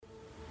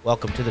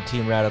Welcome to the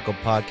Team Radical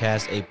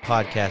Podcast, a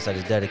podcast that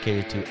is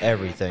dedicated to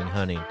everything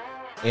hunting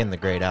and the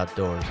great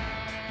outdoors.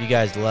 If you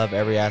guys love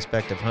every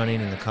aspect of hunting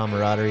and the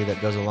camaraderie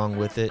that goes along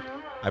with it,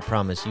 I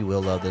promise you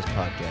will love this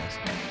podcast.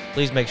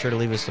 Please make sure to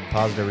leave us some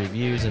positive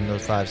reviews and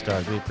those 5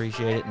 stars. We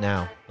appreciate it.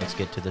 Now, let's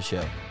get to the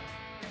show.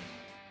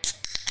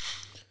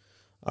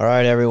 All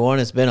right, everyone.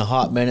 It's been a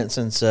hot minute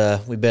since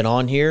we've been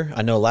on here.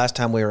 I know last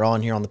time we were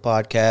on here on the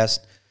podcast,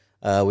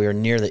 we were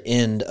near the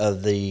end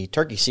of the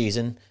turkey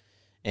season.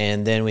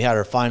 And then we had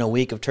our final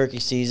week of turkey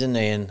season,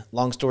 and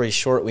long story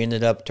short, we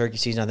ended up turkey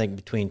season, I think,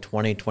 between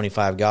 20 and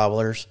 25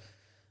 gobblers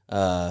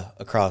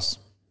across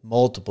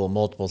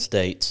multiple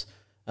states.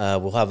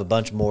 We'll have a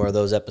bunch more of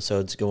those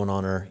episodes going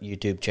on our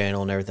YouTube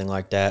channel and everything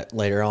like that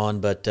later on.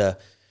 But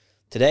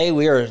today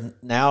we are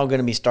now going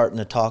to be starting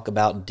to talk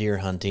about deer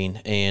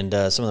hunting and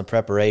some of the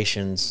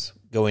preparations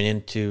going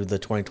into the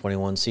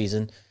 2021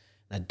 season.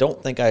 I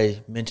don't think I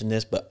mentioned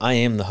this, but I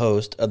am the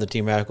host of the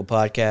Team Radical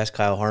Podcast,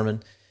 Kyle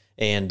Harmon.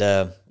 And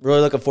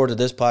really looking forward to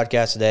this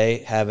podcast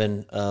today,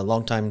 having a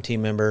longtime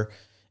team member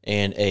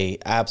and a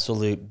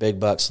absolute big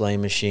buck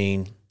slaying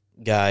machine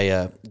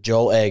guy,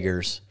 Joel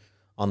Eggers,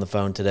 on the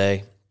phone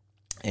today.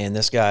 And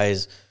this guy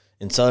is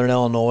in Southern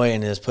Illinois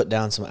and has put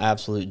down some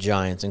absolute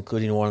giants,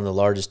 including one of the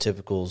largest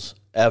typicals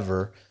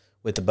ever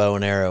with the bow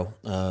and arrow.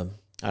 I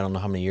don't know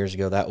how many years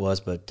ago that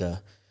was, but the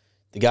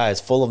guy is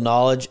full of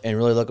knowledge and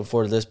really looking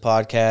forward to this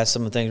podcast.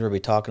 Some of the things we're going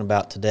to be talking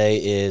about today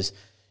is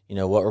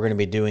what we're going to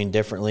be doing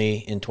differently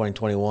in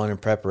 2021 in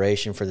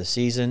preparation for the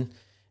season.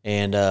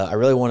 And I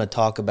really want to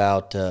talk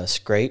about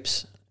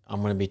scrapes.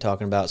 I'm going to be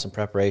talking about some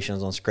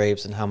preparations on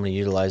scrapes and how I'm going to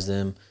utilize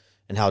them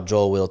and how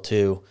Joel will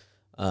too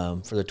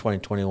for the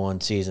 2021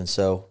 season.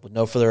 So with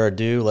no further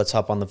ado, let's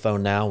hop on the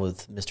phone now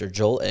with Mr.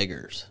 Joel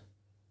Eggers.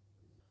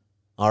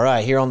 All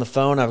right, here on the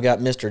phone, I've got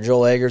Mr.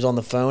 Joel Eggers on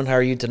the phone. How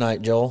are you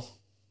tonight, Joel?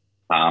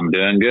 I'm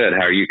doing good.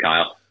 How are you,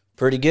 Kyle?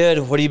 Pretty good.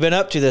 What have you been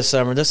up to this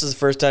summer? This is the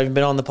first time you've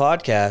been on the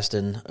podcast,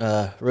 and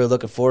really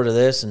looking forward to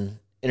this and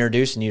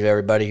introducing you to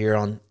everybody here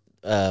on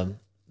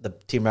the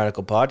Team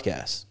Radical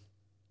Podcast.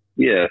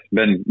 Yes,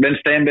 been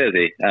staying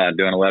busy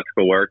doing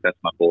electrical work. That's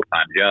my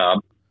full-time job,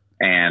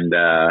 and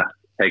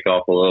take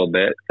off a little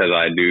bit because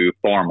I do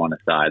farm on the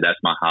side. That's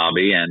my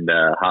hobby, and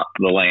the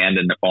land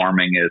and the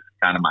farming is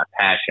kind of my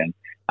passion.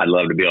 I'd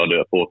love to be able to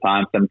do it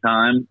full-time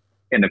sometime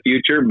in the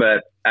future,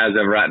 but as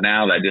of right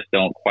now, that just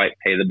don't quite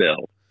pay the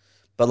bills.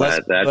 But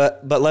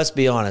let's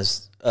be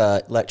honest,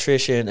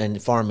 electrician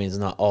and farming is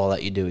not all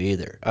that you do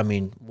either. I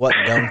mean, what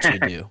don't you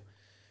do?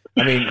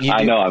 I mean,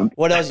 I know.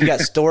 What else? You got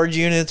storage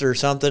units or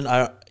something?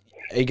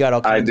 You got all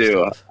kinds of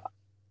stuff.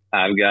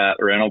 I've got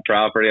rental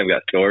property. I've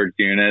got storage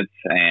units,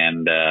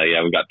 and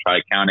we've got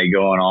Tri-County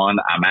going on.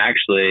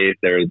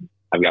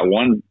 I've got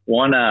one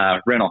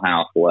rental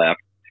house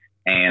left,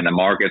 and the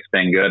market's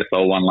been good. I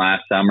sold one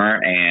last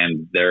summer,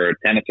 and their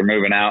tenants are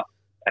moving out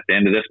at the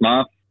end of this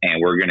month. And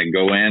we're going to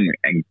go in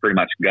and pretty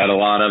much gut a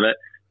lot of it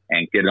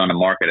and get it on the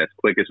market as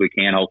quick as we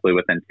can, hopefully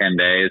within 10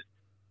 days.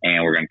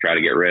 And we're going to try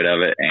to get rid of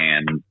it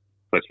and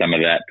put some of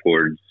that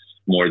towards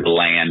more of the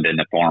land and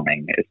the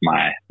farming is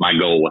my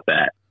goal with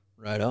that.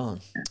 Right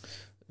on.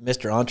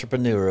 Mr.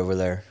 Entrepreneur over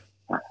there.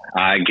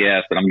 I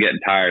guess, but I'm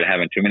getting tired of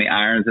having too many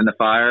irons in the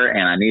fire,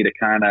 and I need to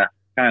kind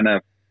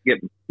of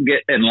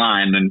get in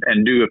line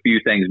and do a few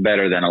things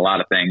better than a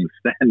lot of things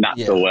not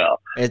so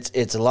well.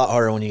 It's a lot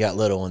harder when you got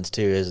little ones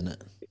too, isn't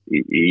it?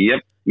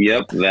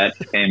 Yep. That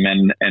came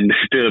in and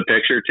to the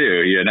picture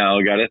too.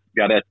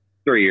 Got a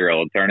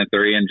 3-year-old turning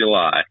 3 in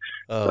July.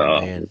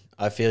 Oh man,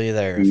 I feel you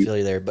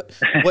there. But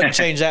wouldn't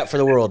change that for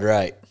the world,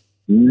 right?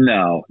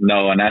 No,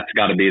 and that's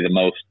got to be the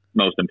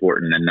most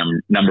important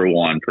and number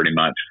one pretty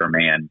much for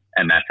me, and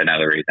that's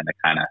another reason to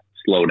kind of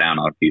slow down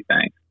on a few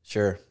things.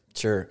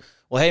 Sure.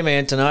 Well, hey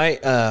man, tonight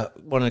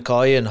wanted to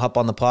call you and hop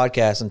on the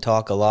podcast and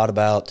talk a lot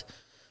about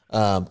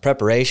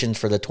preparations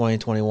for the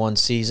 2021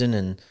 season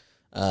and.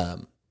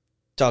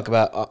 Talk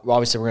about,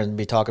 obviously we're going to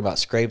be talking about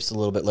scrapes a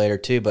little bit later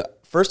too, but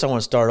first I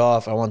want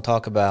to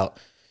talk about,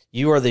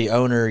 you are the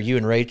owner, you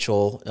and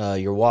Rachel,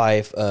 your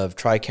wife, of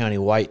Tri-County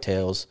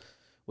Whitetails,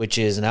 which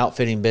is an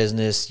outfitting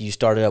business you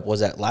started up, was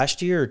that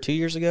last year or 2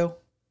 years ago?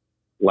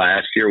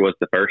 Last year was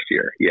the first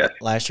year, yes.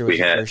 Last year was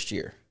the first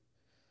year.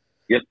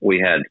 Yep, we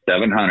had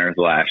 7 hunters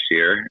last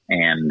year,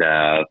 and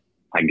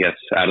I guess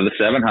out of the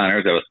 7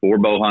 hunters, there was 4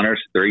 bow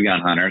hunters, 3 gun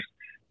hunters,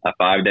 a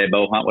 5-day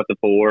bow hunt with the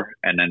 4,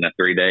 and then a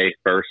 3-day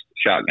first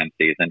shotgun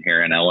season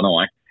here in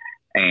Illinois.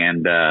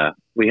 And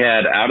we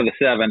had, out of the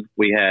 7,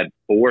 we had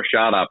 4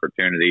 shot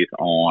opportunities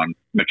on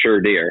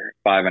mature deer,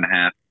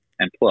 5.5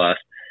 and plus,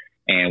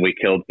 and we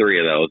killed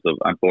 3 of those.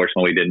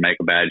 Unfortunately, we did make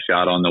a bad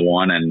shot on the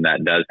one, and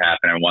that does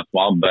happen every once in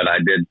a while, but I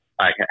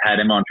had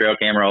him on trail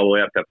camera all the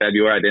way up to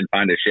February. I didn't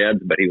find his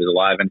sheds, but he was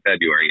alive in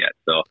February yet.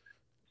 So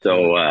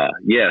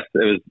yes,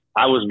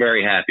 I was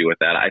very happy with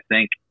that. I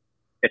think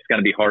it's going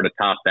to be hard to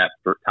top that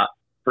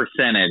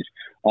percentage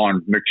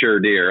on mature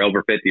deer,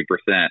 over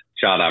 50%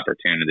 shot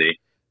opportunity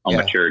on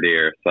mature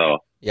deer. So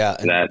we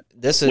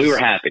were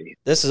happy.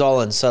 This is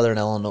all in Southern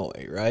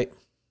Illinois, right?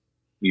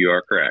 You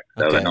are correct.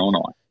 Southern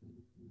Illinois.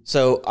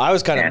 So I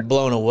was kind of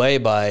blown away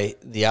by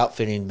the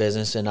outfitting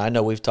business, and I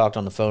know we've talked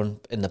on the phone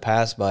in the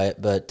past by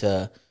it, but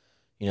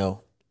you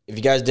know, if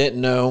you guys didn't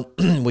know,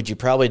 which you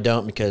probably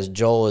don't, because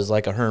Joel is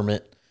like a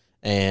hermit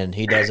and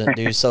he doesn't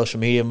do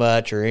social media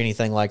much or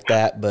anything like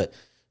that. But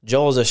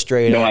Joel's a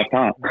straight up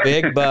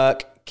big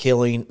buck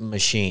killing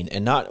machine,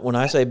 and not when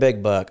I say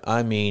big buck,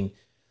 I mean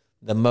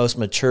the most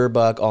mature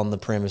buck on the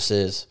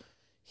premises.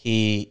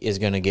 He is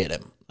going to get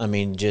him. I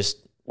mean, just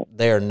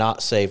they are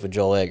not safe with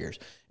Joel Eggers.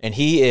 And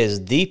he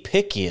is the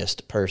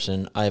pickiest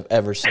person I've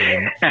ever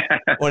seen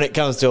when it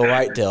comes to a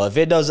whitetail. If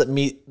it doesn't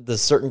meet the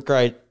certain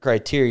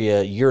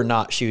criteria, you're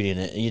not shooting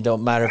it. You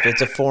don't matter if it's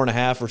a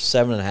 4.5 or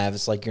 7.5.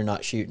 It's like you're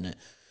not shooting it.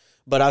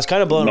 But I was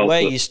kind of blown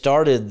away. You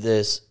started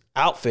this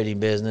outfitting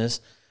business,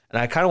 and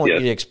I kind of want you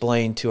to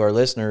explain to our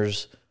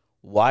listeners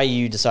why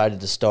you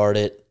decided to start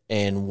it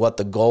and what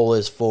the goal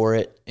is for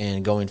it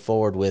and going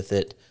forward with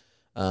it.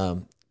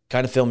 Kind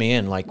of fill me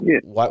in. Like,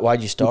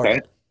 why'd you start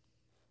it?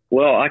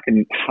 Well, I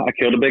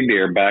killed a big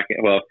deer back.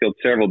 Well, I killed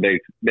several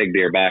big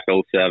deer back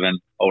 07,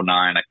 09.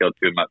 I killed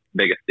 2 of my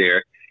biggest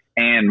deer.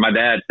 And my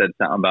dad said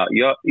something about,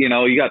 you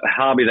know, you got the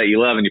hobby that you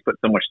love and you put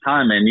so much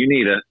time in, you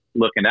need to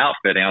look into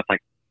outfitting. I was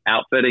like,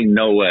 outfitting?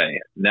 No way.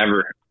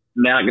 Never,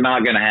 not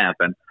going to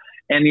happen.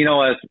 And, you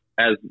know, as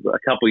a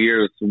couple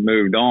years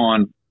moved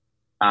on,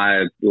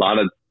 a lot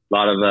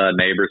of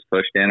neighbors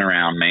pushed in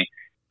around me,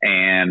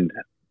 and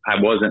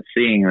I wasn't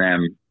seeing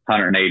them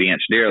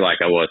 180-inch deer like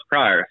I was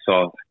prior.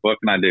 So what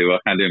can I do?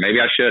 Maybe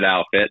I should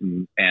outfit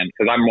and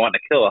because I'm wanting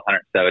to kill a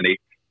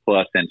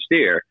 170+ inch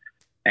deer,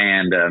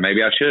 and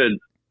maybe I should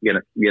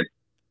get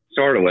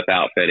started with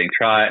outfitting,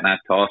 try it. And I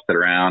tossed it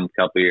around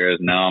a couple of years.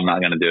 No, I'm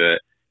not going to do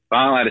it.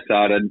 Finally, I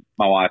decided,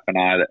 my wife and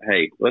I, that,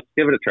 hey, let's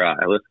give it a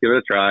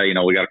try. You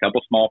know, we got a couple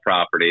small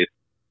properties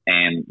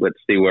and let's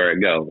see where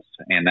it goes.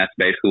 And that's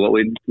basically what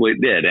we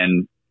did.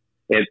 And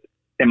it,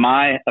 in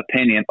my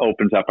opinion,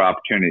 opens up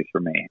opportunities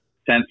for me.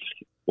 Since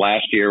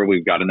last year,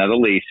 we've got another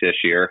lease this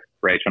year.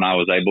 Rachel and I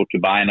was able to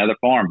buy another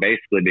farm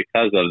basically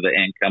because of the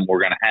income we're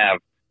going to have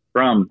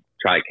from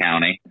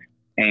Tri-County.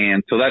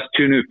 And so that's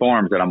 2 new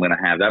farms that I'm going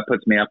to have. That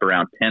puts me up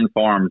around 10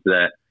 farms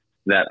that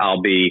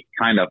I'll be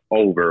kind of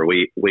over.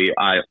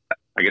 I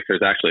guess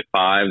there's actually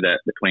 5 that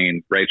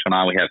between Rachel and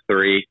I, we have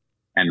 3,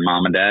 and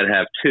Mom and Dad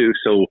have 2.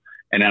 So,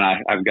 and then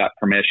I've got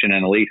permission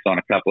and a lease on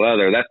a couple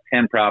other. That's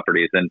 10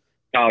 properties. And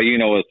Kyle, you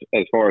know,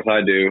 as far as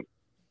I do,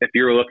 if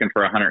you're looking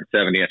for a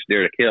 170-inch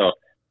deer to kill,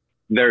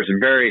 there's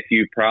very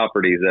few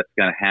properties that's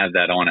going to have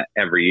that on it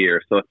every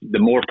year. So the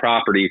more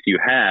properties you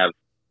have,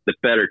 the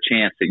better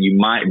chance that you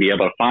might be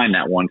able to find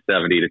that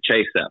 170 to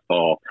chase that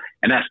fall.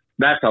 And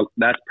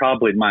that's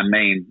probably my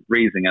main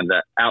reason of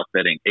the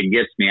outfitting. It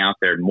gets me out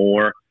there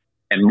more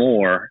and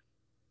more.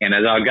 And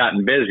as I've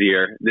gotten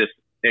busier,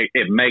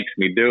 it makes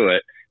me do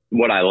it,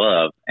 what I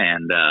love.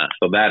 And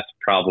so that's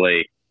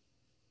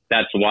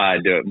why I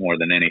do it more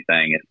than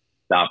anything. It's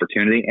the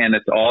opportunity. And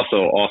it's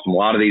also awesome. A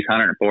lot of these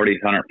 140,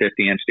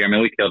 150-inch deer. I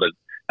mean, we killed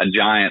a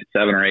giant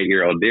 7 or 8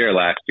 year old deer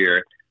last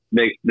year.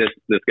 This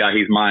guy,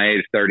 he's my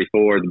age,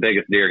 34, the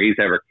biggest deer he's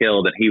ever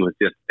killed, and he was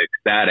just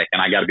ecstatic,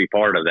 and I got to be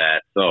part of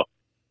that. So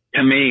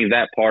to me,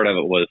 that part of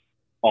it was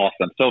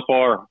awesome. So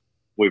far,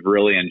 we've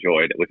really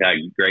enjoyed it. We've had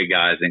great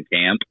guys in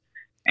camp,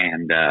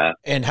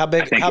 and how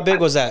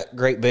big was that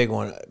great big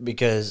one?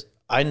 Because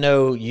I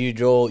know you,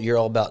 Joel, you're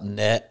all about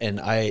net, and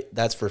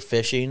that's for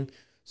fishing.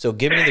 So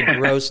give me the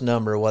gross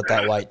number of what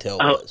that whitetail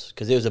was,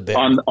 because it was a big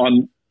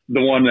on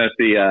the one that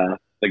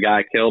the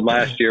guy killed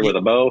last year with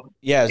a bow.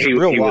 Yeah, it's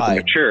real wide.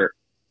 Was mature.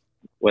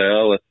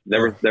 Well,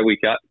 we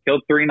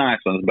killed 3 nice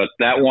ones, but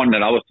that one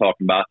that I was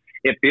talking about,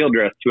 it field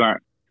dressed right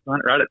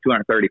at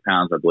 230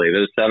 pounds, I believe. It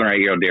was a 7 or 8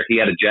 year old deer. He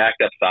had a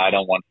jacked up side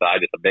on one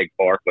side, just a big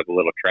fork with a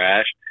little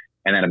trash,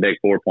 and then a big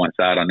 4-point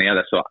side on the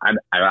other. So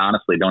I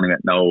honestly don't even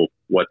know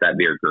what that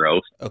deer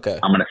grossed. Okay,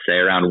 I'm going to say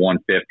around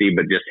 150,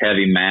 but just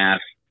heavy mass.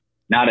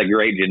 Not a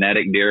great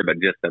genetic deer, but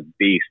just a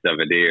beast of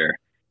a deer.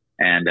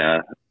 And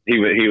he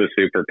was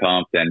super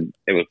pumped, and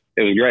it was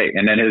great.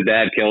 And then his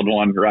dad killed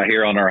one right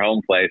here on our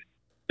home place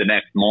the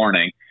next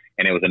morning,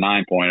 and it was a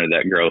 9-pointer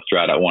that grossed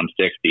right at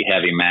 160,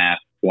 heavy mass,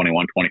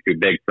 21, 22,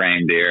 big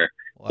frame deer.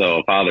 Wow.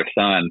 So father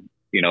son,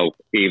 you know,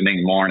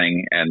 evening,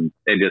 morning, and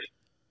it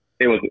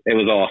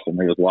was awesome.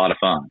 It was a lot of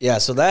fun. Yeah,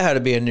 so that had to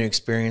be a new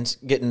experience,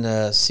 getting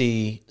to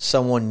see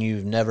someone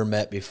you've never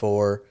met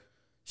before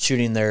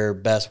shooting their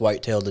best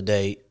whitetail to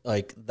date.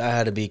 Like, that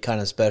had to be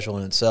kind of special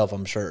in itself,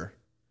 I'm sure.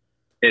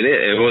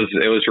 It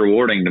was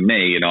rewarding to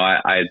me, you know.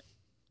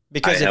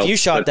 Because if you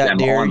shot that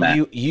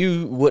deer,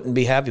 you wouldn't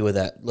be happy with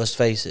that. Let's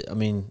face it. I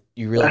mean,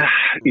 you really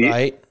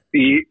right?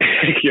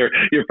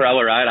 You're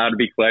probably right. I'd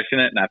be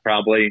questioning it, and I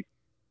probably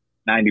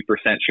 90%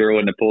 sure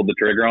wouldn't have pulled the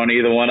trigger on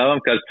either one of them.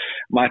 Because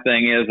my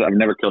thing is, I've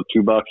never killed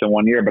 2 bucks in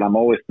 1 year, but I'm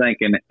always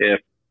thinking,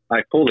 if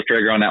I pull the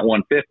trigger on that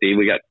 150,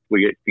 we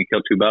can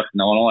kill 2 bucks in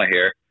Illinois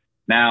here.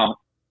 Now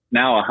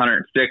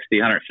 160,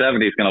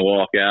 170 is going to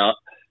walk out,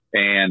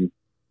 and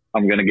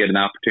I'm going to get an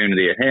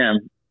opportunity at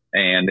him.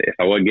 And if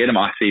I wouldn't get him,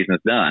 my season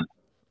is done.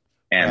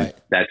 And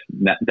Right.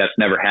 that's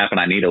never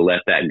happened. I need to let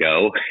that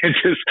go and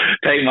just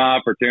take my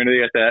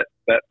opportunity at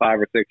that 5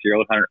 or 6 year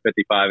old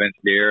 155 inch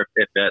deer.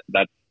 If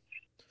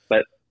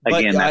but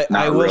again, that's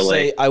not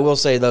really. I will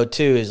say though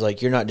too is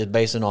like you're not just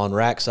basing on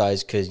rack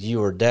size because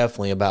you are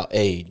definitely about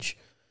age.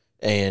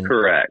 And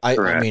Correct.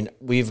 I mean,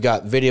 we've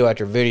got video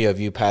after video of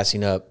you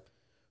passing up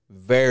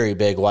very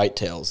big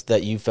whitetails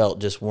that you felt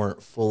just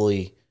weren't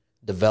fully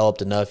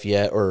developed enough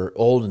yet or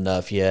old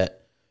enough yet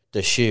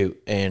to shoot.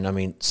 And I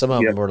mean, some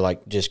of them were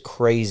like just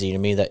crazy to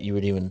me that you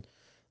would even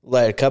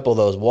let a couple of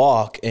those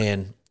walk,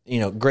 and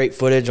great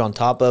footage on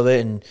top of it,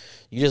 and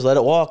you just let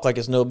it walk like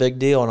it's no big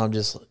deal. And I'm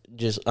just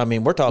I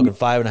mean, we're talking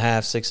 5.5,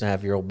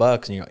 6.5 year old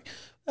bucks, and you're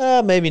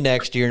like, maybe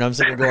next year. And I'm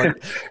sitting there going,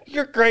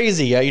 you're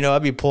crazy.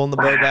 I'd be pulling the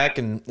bow back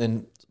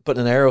and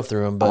putting an arrow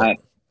through him. But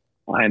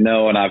I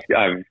know. And I've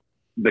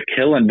the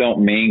killing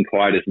don't mean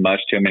quite as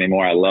much to him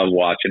anymore. I love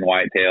watching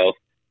whitetails,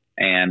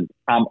 and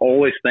I'm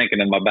always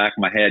thinking in my back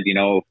of my head,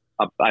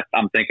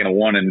 I'm thinking of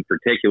one in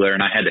particular,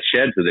 and I had the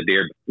sheds of the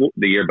deer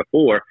the year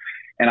before.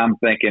 And I'm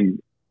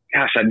thinking,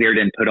 gosh, that deer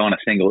didn't put on a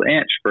single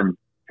inch from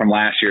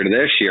last year to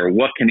this year.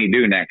 What can he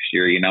do next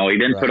year? He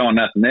didn't put on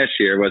nothing this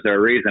year. Was there a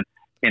reason?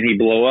 Can he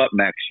blow up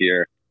next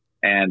year?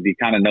 And you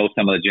kind of know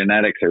some of the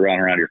genetics that run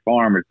around your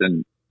farm. It's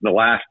in the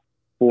last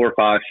 4,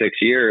 5, 6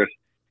 years,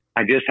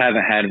 I just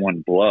haven't had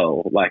one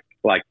blow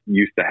like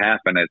used to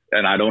happen.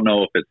 And I don't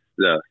know if it's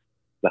the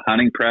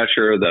hunting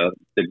pressure, the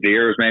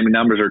deers, maybe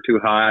numbers are too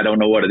high. I don't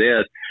know what it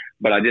is,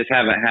 but I just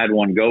haven't had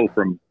one go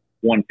from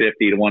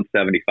 150 to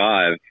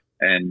 175.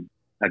 And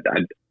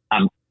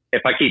I'm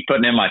if I keep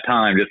putting in my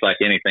time, just like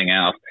anything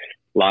else,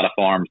 a lot of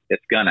farms,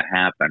 it's going to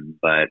happen.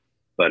 But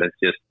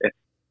it's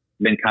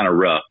been kind of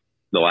rough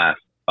the last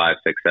 5,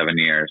 6, 7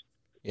 years.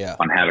 Yeah.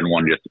 On having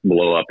one just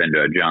blow up into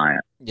a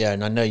giant. Yeah,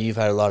 and I know you've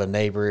had a lot of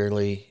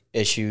neighborly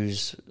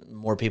issues,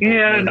 more people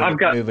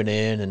moving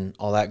in and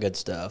all that good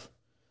stuff.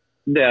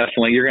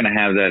 Definitely. You're going to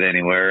have that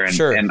anywhere. And,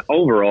 sure. And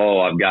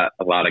overall, I've got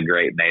a lot of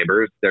great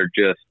neighbors. They're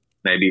just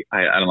maybe,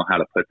 I don't know how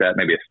to put that,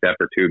 maybe a step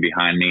or two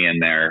behind me in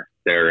their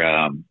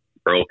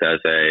growth as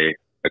a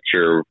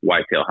mature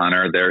whitetail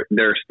hunter.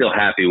 They're still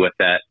happy with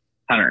that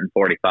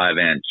 145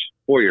 inch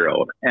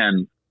 4-year-old.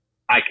 And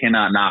I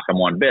cannot knock them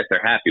one bit.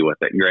 They're happy with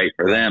it. Great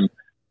for them.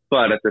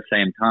 But at the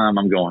same time,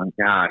 I'm going,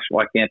 gosh,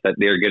 why can't that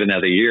deer get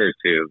another year or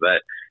two?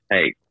 But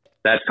hey,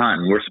 that's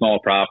hunting. We're small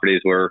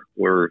properties. We're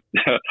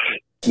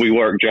we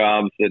work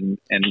jobs, and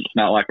it's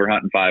not like we're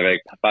hunting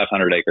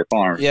 500 acre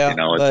farms. Yeah,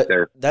 but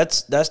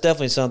that's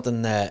definitely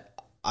something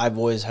that I've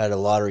always had a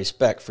lot of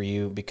respect for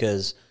you,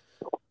 because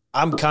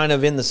I'm kind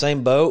of in the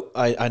same boat.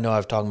 I know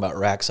I've talked about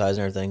rack size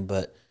and everything,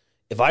 but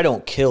if I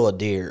don't kill a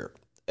deer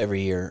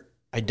every year,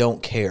 I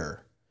don't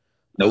care.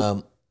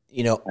 Nope.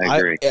 I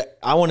agree.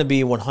 I want to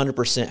be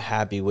 100%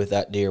 happy with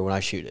that deer when I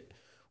shoot it.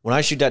 When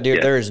I shoot that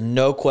deer, there is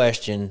no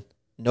questions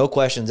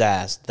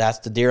asked. That's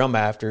the deer I'm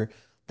after.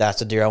 That's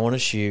the deer I want to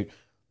shoot.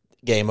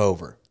 Game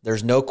over.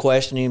 There's no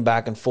questioning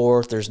back and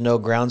forth. There's no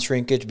ground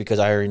shrinkage because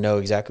I already know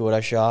exactly what I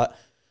shot.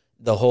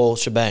 The whole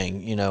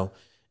shebang,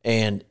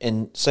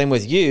 And same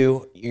with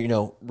you,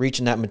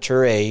 reaching that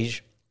mature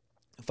age,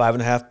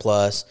 5.5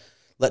 plus,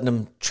 letting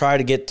them try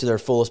to get to their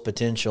fullest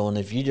potential. And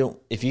if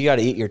you got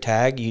to eat your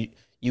tag, you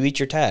eat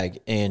your tag.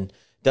 And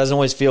it doesn't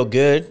always feel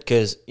good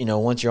because,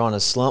 once you're on a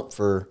slump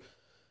for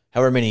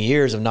however many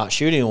years of not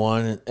shooting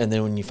one, and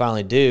then when you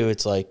finally do,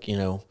 it's like,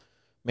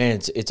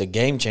 man, it's a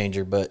game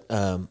changer. But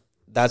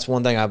that's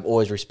one thing I've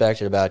always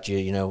respected about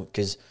you,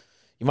 because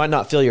you might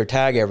not feel your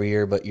tag every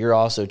year, but you're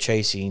also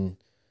chasing,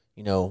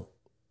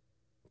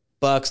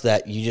 bucks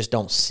that you just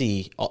don't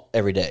see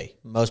every day.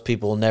 Most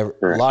people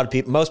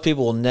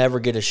will never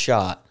get a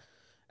shot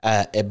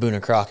at Boone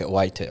and Crockett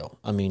whitetail.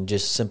 I mean,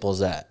 just simple as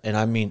that. And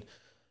I mean,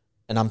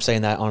 and I'm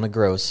saying that on a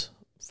gross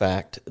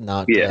fact,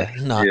 not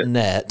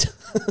net.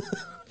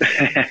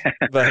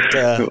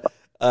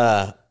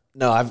 But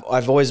no,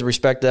 I've always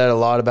respected that a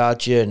lot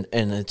about you,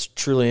 and it's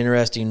truly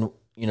interesting,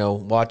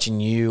 watching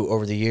you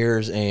over the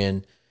years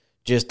and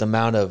just the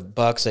amount of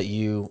bucks that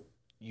you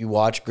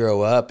watch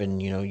grow up,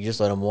 and you just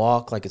let them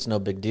walk like it's no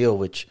big deal,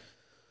 which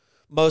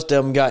most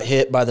of them got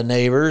hit by the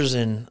neighbors,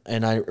 and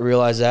I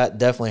realize that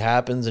definitely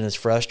happens and it's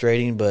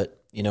frustrating,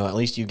 but at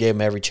least you gave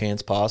them every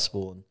chance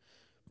possible.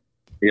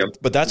 Yep.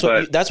 But that's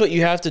what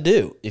you have to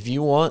do if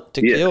you want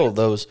to kill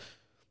those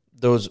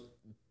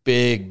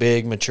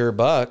big mature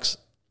bucks.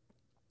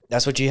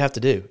 That's what you have to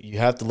do. You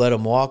have to let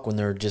them walk when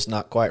they're just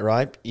not quite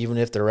ripe, even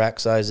if their rack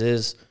size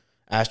is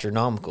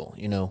astronomical.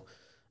 Yes.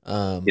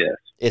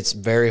 It's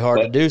very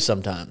hard to do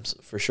sometimes,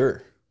 for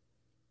sure.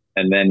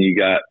 And then you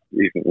got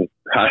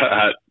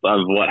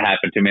what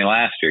happened to me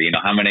last year.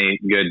 How many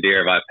good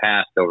deer have I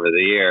passed over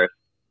the years?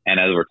 And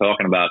as we're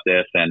talking about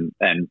this, and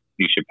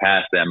you should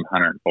pass them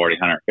 140,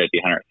 150,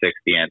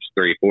 160 inch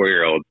 3,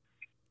 4-year-olds.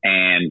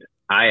 And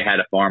I had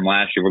a farm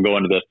last year. We'll go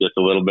into this just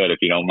a little bit if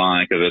you don't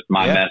mind, because it's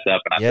my mess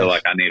up, and I feel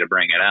like I need to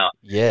bring it out.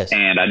 Yes.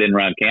 And I didn't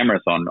run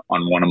cameras on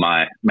one of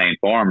my main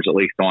farms, at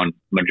least on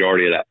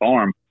majority of that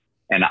farm.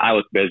 And I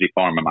was busy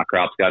farming. My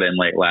crops got in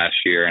late last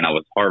year, and I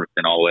was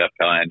harvesting all the way up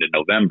till end of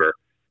November.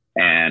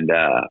 And,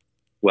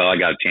 well, I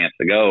got a chance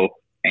to go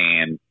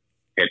and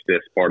hit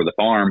this part of the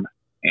farm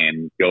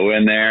and go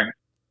in there.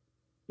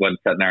 Wasn't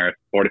sitting there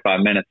 45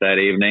 minutes that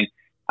evening.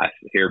 I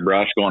hear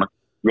brush going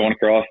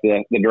across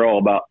the draw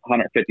about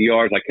 150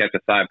 yards. I kept a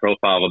side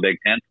profile of a big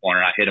 10-pointer.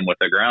 And I hit him with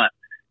a grunt,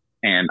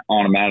 and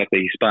automatically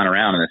he spun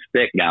around in a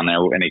stick down there,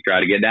 and he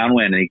tried to get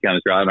downwind, and he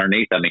comes right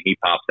underneath. I mean, he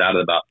pops out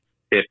at about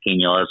 15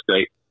 yards.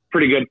 Great,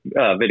 pretty good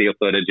video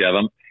footage of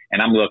him.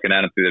 And I'm looking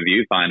at him through the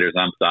viewfinders.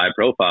 I'm side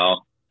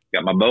profile,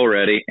 got my bow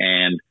ready,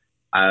 and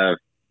I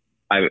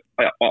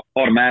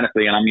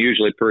automatically, and I'm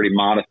usually pretty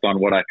modest on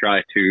what I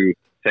try to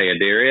say a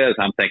deer is.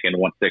 I'm thinking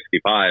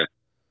 165,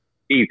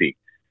 easy.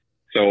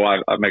 So I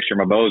make sure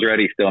my bow's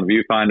ready, still in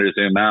viewfinder,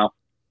 zoom out,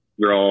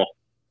 draw,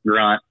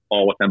 grunt,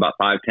 all within about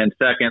 5-10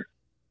 seconds.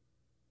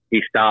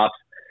 He stops.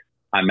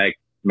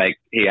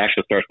 He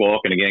actually starts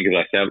walking again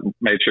because I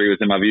made sure he was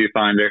in my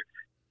viewfinder.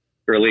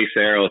 Release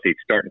arrows. He's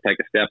starting to take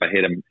a step. I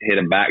hit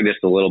him back just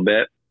a little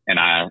bit, and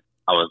I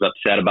was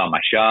upset about my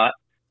shot,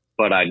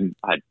 but I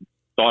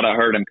thought I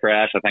heard him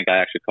crash. I think I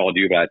actually called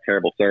you, but I had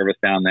terrible service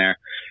down there,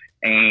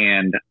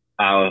 and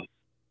I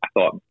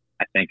thought,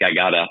 I think I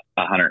got a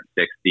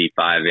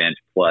 165-inch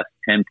plus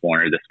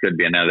 10-pointer. This could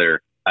be another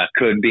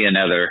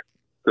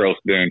Gross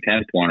Boone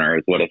 10-pointer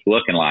is what it's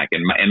looking like.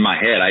 In my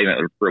head, I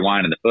even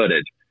rewinded the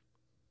footage,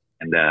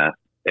 and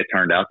it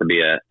turned out to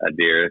be a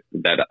deer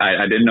that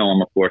I didn't know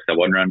him. Of course, I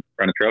wasn't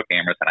running trail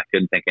cameras, and I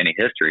couldn't think any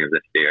history of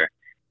this deer.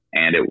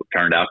 And it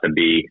turned out to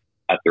be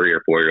a 3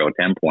 or 4 year old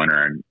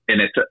 10-pointer,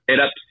 and it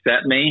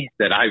upset me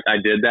that I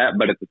did that.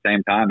 But at the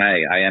same time,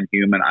 hey, I am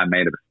human. I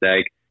made a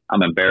mistake.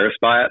 I'm embarrassed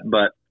by it,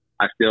 but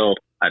I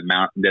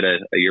did a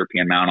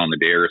European mount on the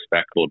deer,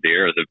 respectable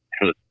deer. It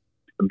was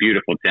a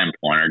beautiful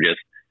 10-pointer,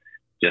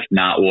 just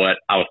not what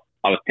I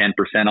was 10%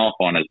 off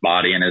on his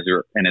body and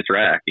his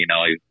rack. You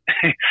know,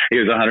 he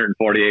was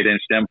a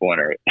 148-inch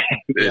 10-pointer.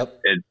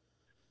 Yep.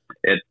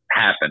 It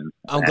happened.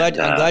 I'm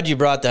glad you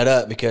brought that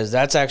up, because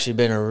that's actually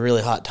been a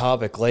really hot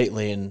topic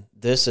lately, and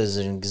this is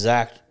an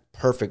exact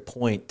perfect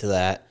point to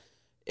that.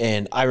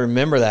 And I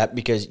remember that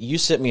because you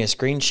sent me a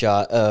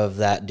screenshot of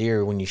that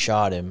deer when you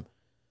shot him.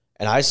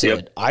 And I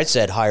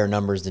said higher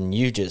numbers than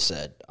you just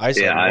said. I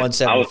said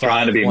 175. I was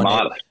trying to be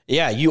modest.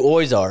 Yeah, you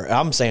always are.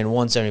 I'm saying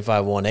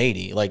 175,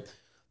 180. Like,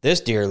 this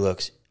deer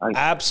looks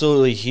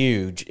absolutely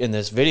huge in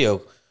this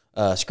video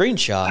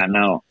screenshot. I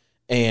know.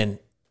 And,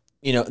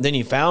 you know, then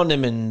you found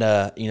him, and,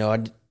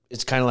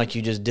 it's kind of like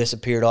you just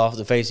disappeared off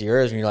the face of the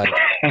earth, and you're like,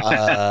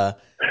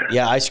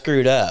 yeah, I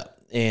screwed up.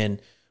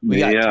 And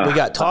we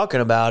got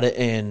talking about it,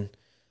 and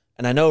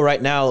I know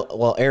right now,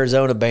 well,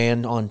 Arizona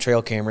banned on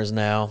trail cameras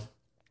now.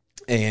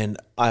 And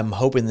I'm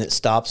hoping that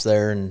stops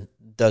there and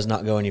does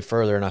not go any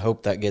further, and I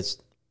hope that gets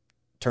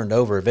turned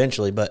over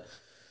eventually. But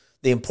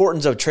the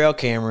importance of trail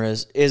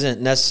cameras isn't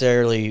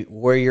necessarily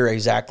where you're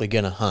exactly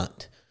going to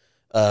hunt.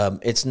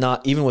 It's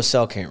not, even with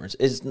cell cameras.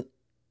 It's,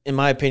 in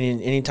my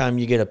opinion, anytime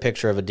you get a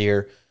picture of a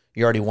deer,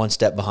 you're already one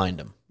step behind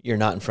them. You're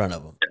not in front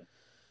of them.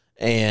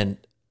 And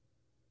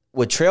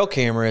with trail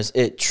cameras,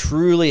 it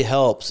truly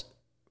helps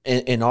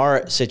in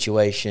our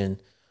situation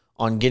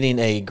on getting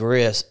a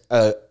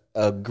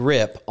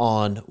grip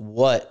on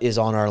what is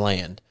on our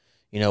land.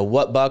 You know,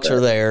 what bucks are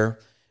there,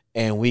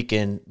 and we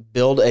can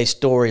build a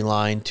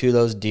storyline to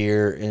those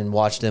deer and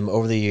watch them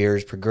over the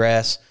years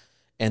progress,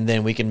 and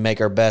then we can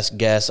make our best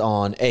guess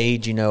on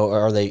age. You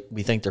know,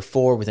 we think they're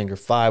 4, we think they're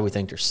 5, we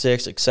think they're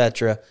 6,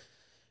 etc.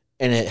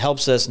 And it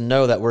helps us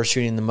know that we're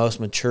shooting the most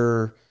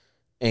mature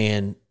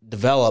and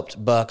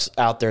developed bucks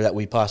out there that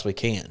we possibly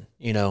can,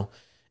 you know.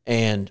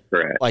 And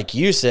like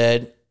you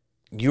said,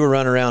 you were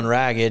running around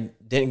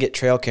ragged, didn't get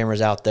trail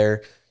cameras out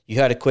there. You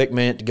had a quick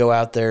minute to go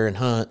out there and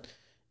hunt,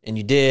 and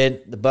you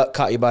did. The buck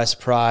caught you by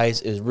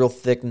surprise. It was real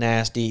thick,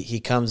 nasty. He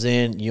comes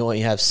in. You only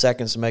have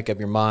seconds to make up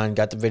your mind.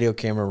 Got the video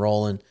camera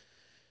rolling,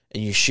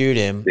 and you shoot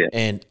him. Yeah.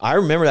 And I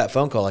remember that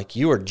phone call. Like,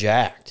 you were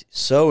jacked.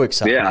 So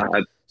excited. Yeah.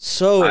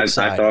 So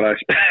excited. I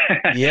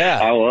thought yeah.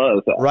 I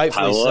was.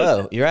 Rightfully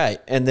so. You're right.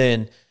 And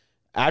then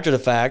after the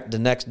fact, the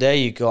next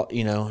day you call,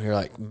 you know, you're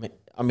like,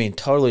 I mean,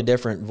 totally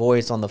different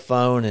voice on the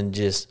phone, and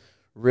just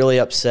really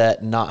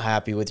upset, not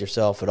happy with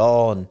yourself at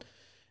all.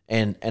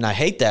 And I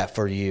hate that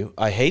for you.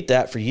 I hate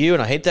that for you,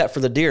 and I hate that for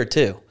the deer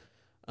too.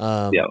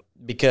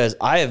 Because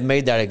I have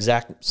made that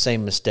exact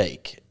same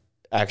mistake.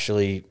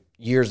 Actually,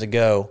 years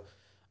ago,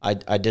 I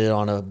did it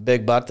on a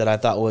big buck that I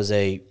thought was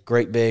a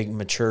great big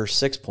mature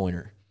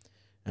 6-pointer.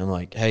 And I'm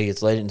like, hey,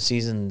 it's late in the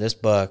season. This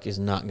buck is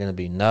not going to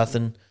be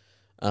nothing.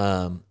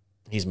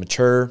 He's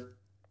mature.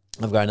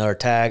 I've got another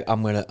tag.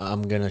 I'm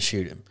gonna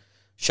shoot him.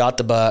 Shot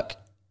the buck.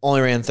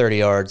 Only ran 30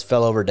 yards.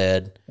 Fell over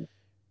dead.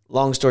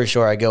 Long story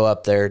short, I go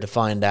up there to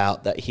find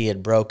out that he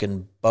had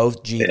broken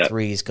both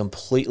G3s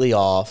completely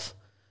off.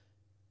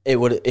 It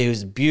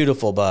was a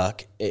beautiful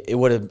buck. He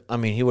would have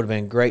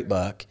been a great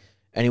buck,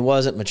 and he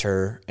wasn't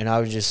mature. And I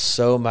was just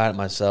so mad at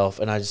myself,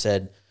 and I just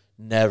said,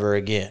 never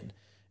again.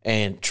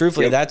 And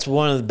truthfully, that's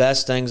one of the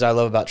best things I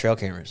love about trail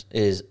cameras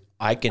is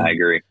I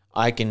agree.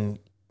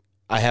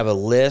 I have a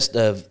list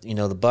of, you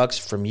know, the bucks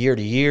from year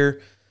to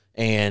year,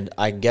 and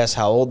I guess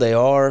how old they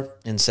are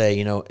and say,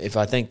 if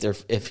I think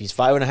if he's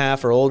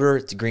 5.5 or older,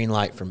 it's a green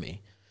light for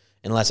me.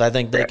 Unless I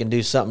think they can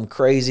do something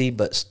crazy,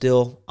 but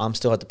I'm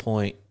still at the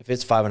point. If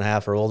it's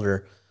 5.5 or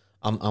older,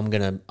 I'm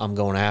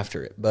going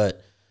after it.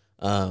 But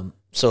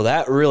so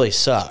that really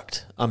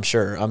sucked. I'm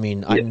sure. I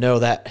mean, I know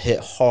that hit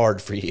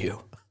hard for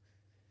you.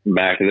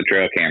 Back to the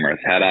trail cameras.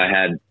 Had I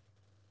had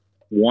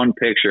one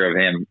picture of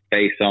him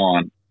face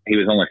on, he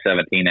was only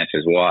 17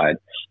 inches wide.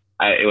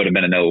 It would have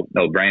been a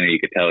no-brainer. You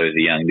could tell he was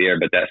a young deer.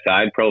 But that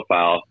side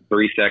profile,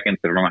 3 seconds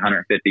from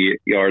 150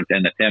 yards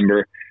in the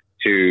timber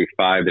to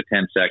 5 to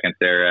 10 seconds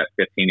there at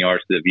 15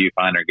 yards to the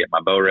viewfinder, get my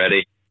bow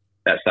ready.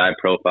 That side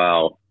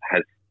profile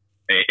has.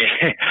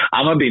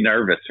 I'm gonna be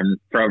nervous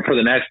for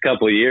the next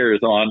couple of years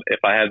on if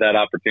I had that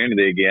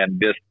opportunity again,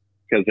 just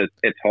because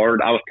it's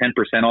hard. I was 10%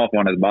 off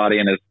on his body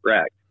and his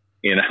rack,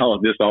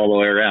 just all the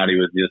way around. He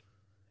was just.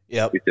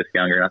 Yep. He's just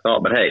younger than I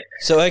thought, but hey.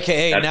 So,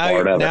 okay,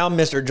 now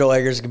Mr. Joel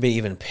Eggers can be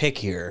even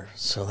pickier,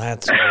 so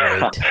that's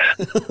great.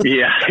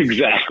 Yeah,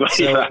 exactly.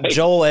 So right.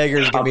 Joel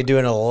Eggers is going to be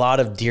doing a lot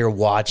of deer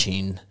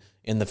watching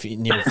in the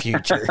near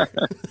future.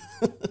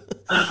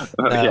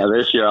 Yeah,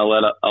 this year I'll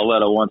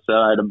let a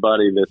one-sided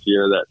buddy this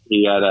year that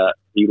he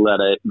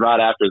let right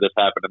after this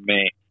happened to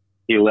me.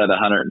 He led a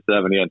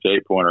 170-inch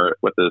 8-pointer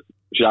with his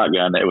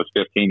shotgun. It was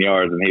 15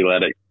 yards, and he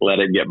let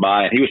it get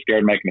by. And he was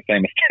scared of making the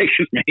same mistakes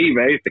as me,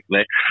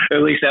 basically.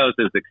 At least that was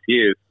his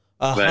excuse.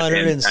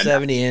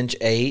 170-inch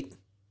 8?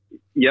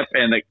 Yep,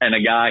 and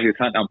a guy who's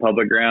hunting on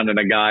public ground and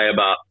a guy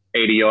about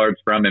 80 yards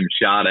from him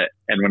shot it.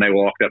 And when they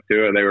walked up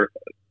to it, a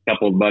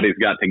couple of buddies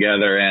got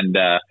together, and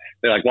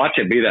they're like, watch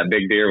it be that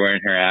big deer we're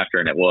in here after,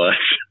 and it was.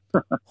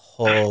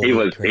 He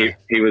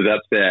was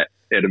upset.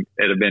 It'd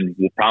have been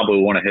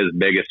probably one of his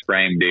biggest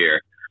frame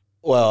deer.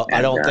 Well,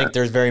 I don't think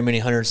there's very many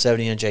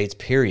 170-inch 8s,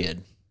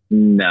 period.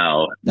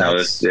 No,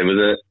 that's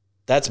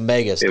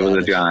mega status. It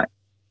was a giant.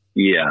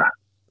 Yeah.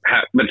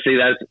 But see,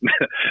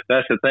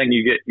 that's the thing.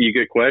 You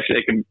get questioned.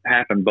 It can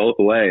happen both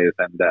ways.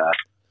 And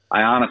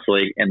I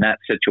honestly, in that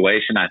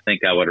situation, I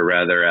think I would have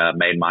rather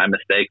made my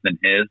mistake than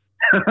his.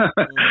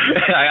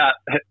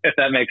 If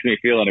that makes me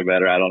feel any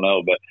better, I don't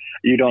know. But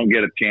you don't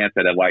get a chance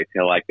at a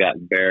whitetail like that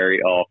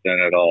very often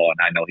at all. And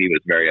I know he was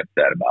very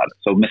upset about it.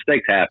 So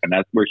mistakes happen.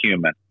 We're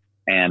human.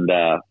 And,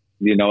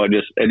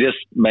 it just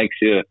makes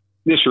you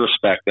just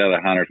respect other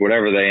hunters,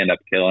 whatever they end up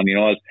killing.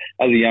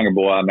 As a younger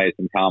boy, I made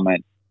some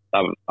comments.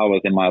 I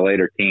was in my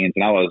later teens,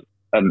 and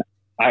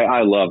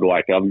I loved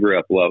whitetails. I grew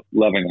up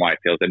loving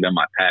whitetails. They've been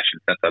my passion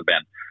since I've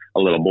been a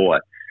little boy.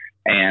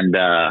 And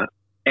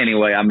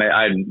anyway, I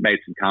made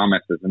some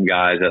comments to some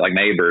guys like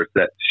neighbors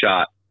that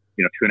shot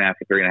 2.5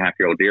 to 3.5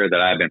 year old deer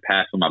that I had been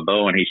passing my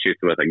bow, and he shoots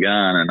with a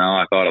gun, and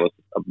I thought it was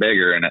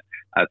bigger, and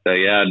I'd say,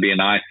 yeah, it'd be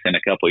nice in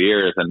a couple of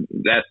years, and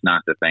that's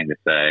not the thing to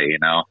say,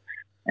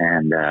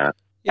 And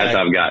as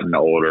I've gotten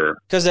older,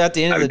 because at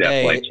the end of the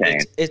day,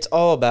 it's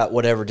all about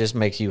whatever just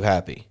makes you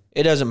happy.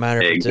 It doesn't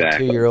matter if it's a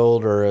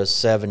 2-year-old or a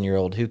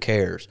 7-year-old. Who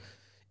cares?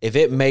 If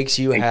it makes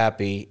you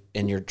happy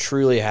and you're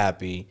truly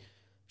happy,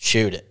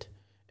 shoot it.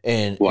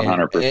 And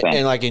 100%.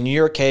 And like in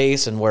your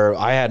case, and where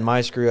I had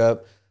my screw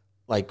up,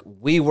 like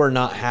we were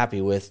not happy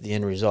with the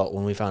end result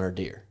when we found our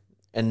deer,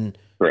 and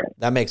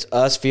that makes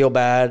us feel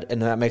bad,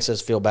 and that makes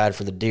us feel bad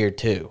for the deer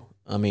too.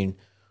 I mean,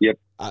 yep.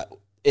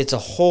 It's a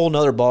whole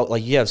nother ball.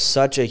 Like you have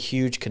such a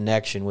huge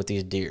connection with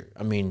these deer.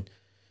 I mean,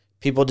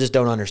 people just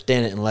don't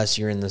understand it unless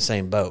you're in the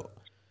same boat.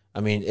 I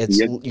mean,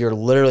 you're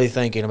literally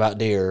thinking about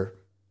deer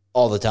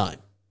all the time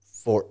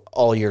for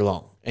all year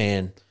long,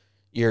 and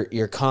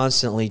you're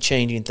constantly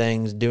changing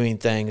things, doing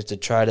things to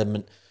try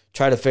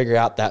to figure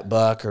out that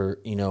buck, or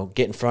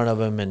get in front of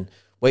him and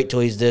wait till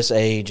he's this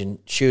age and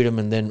shoot him.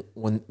 And then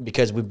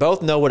because we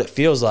both know what it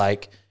feels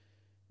like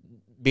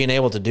being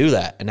able to do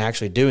that and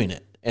actually doing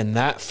it, and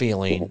that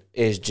feeling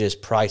is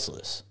just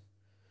priceless.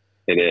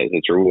 It is.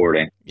 It's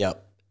rewarding.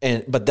 Yep.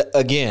 But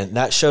again,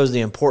 that shows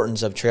the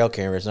importance of trail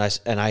cameras.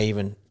 And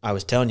I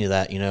was telling you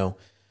that,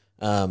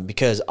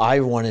 because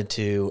I wanted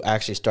to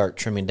actually start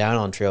trimming down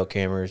on trail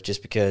cameras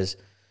just because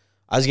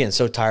I was getting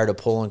so tired of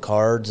pulling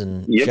cards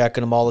and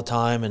checking them all the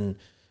time. And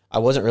I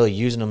wasn't really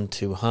using them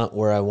to hunt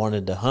where I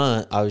wanted to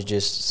hunt. I was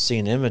just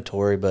seeing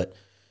inventory. But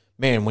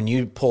man, when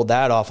you pulled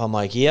that off, I'm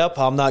like, yep,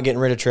 I'm not getting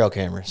rid of trail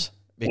cameras.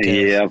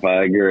 Yep,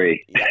 I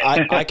agree.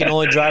 I can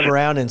only drive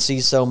around and see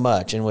so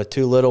much. And with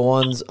 2 little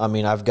ones, I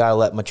mean, I've got to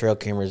let my trail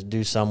cameras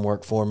do some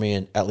work for me,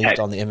 and at least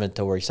on the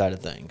inventory side of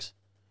things.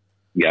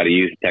 You got to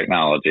use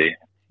technology.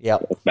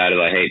 Yep. As bad as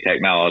I hate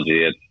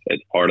technology,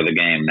 it's part of the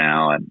game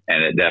now, and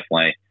it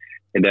definitely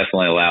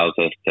allows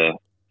us to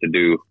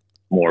do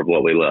more of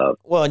what we love.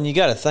 Well, and you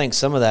got to think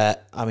some of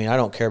that. I mean, I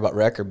don't care about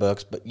record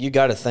books, but you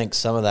got to think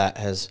some of that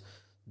has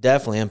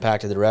definitely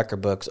impacted the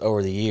record books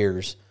over the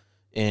years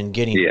in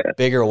getting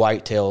bigger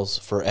whitetails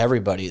for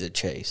everybody to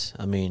chase.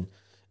 I mean,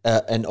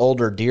 an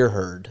older deer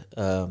herd,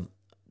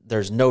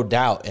 there's no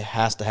doubt it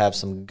has to have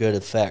some good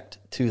effect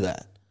to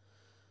that.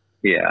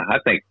 Yeah, I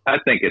think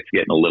it's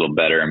getting a little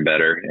better and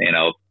better.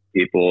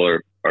 People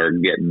are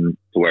getting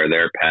to where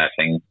they're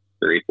passing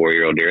 3-4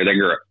 year old deer.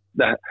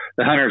 the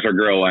hunters are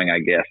growing, I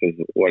guess, is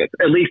what it's,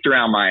 at least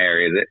around my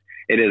area.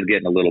 It is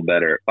getting a little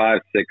better. 5,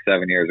 6,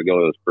 7 years ago,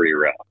 it was pretty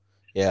rough.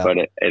 Yeah. But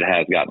it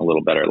has gotten a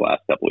little better the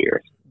last couple of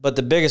years. But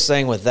the biggest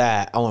thing with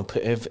that, I want to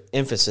put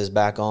emphasis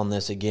back on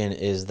this again,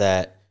 is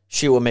that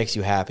shoot what makes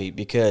you happy,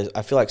 because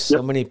I feel like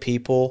so many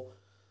people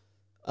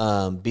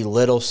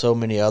belittle so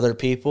many other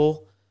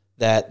people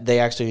that they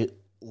actually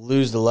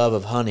lose the love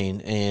of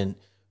hunting, and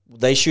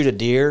they shoot a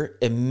deer,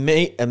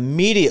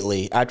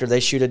 immediately after they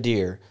shoot a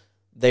deer,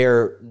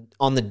 they're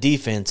on the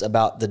defense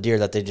about the deer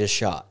that they just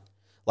shot.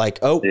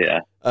 Like,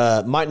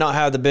 might not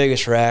have the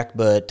biggest rack,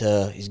 but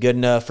he's good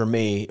enough for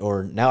me,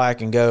 or now I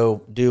can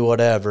go do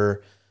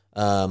whatever.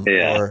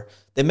 Or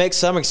they make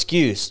some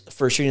excuse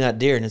for shooting that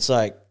deer, and it's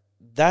like,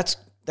 that's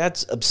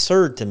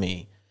absurd to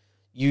me.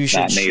 You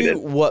should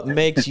shoot what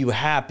makes you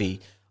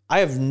happy. I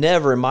have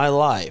never in my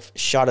life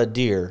shot a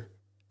deer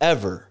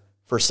ever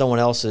for someone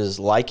else's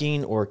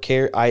liking or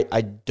care.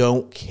 I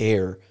don't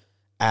care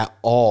at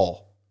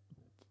all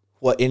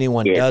what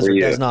anyone does or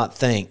does not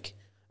think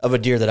of a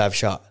deer that I've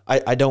shot.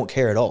 I don't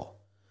care at all.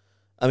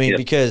 I mean,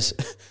 because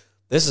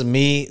this is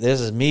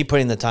me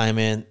putting the time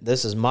in.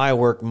 This is my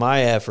work,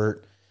 my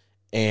effort.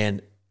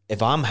 And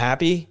if I'm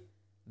happy,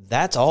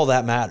 that's all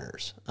that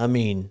matters. I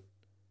mean,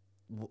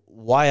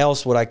 why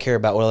else would I care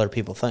about what other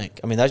people think?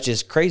 I mean, that's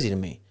just crazy to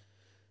me.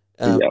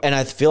 And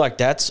I feel like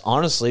that's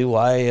honestly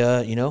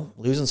why,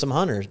 losing some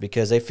hunters,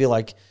 because they feel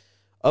like,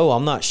 oh,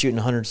 I'm not shooting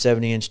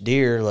 170-inch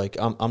deer. Like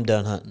I'm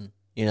done hunting,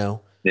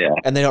 Yeah.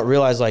 And they don't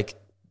realize, like,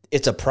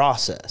 it's a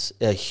process,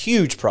 a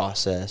huge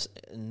process,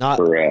 not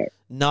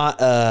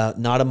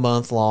a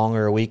month long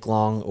or a week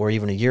long or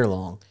even a year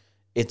long.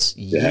 It's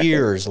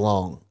years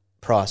long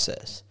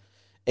process.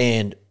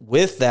 And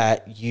with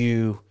that,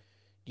 you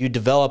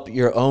develop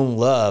your own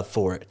love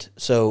for it.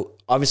 So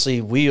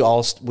obviously we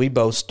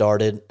both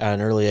started at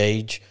an early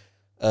age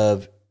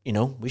of,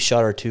 we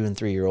shot our 2 and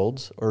 3 year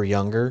olds or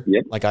younger.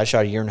 Yep. Like I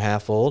shot a 1.5 year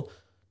old,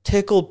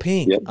 tickled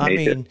pink. Yep, I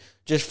mean,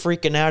 just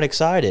freaking out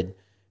excited.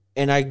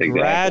 And I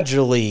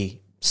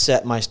gradually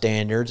set my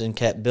standards and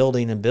kept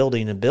building and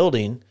building and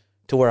building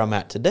to where I'm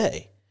at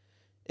today.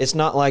 It's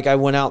not like I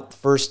went out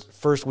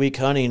first week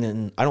hunting,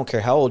 and I don't care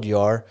how old you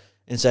are,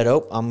 and said,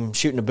 oh, I'm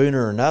shooting a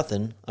booner or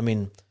nothing. I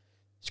mean,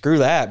 screw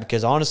that,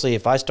 because honestly,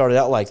 if I started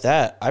out like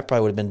that, I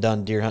probably would have been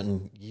done deer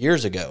hunting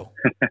years ago.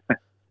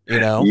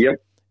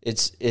 Yep.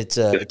 It's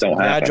a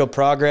gradual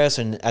progress,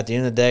 and at the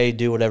end of the day,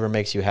 do whatever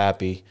makes you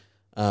happy,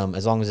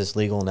 as long as it's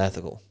legal and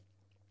ethical.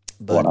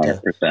 But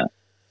 100%.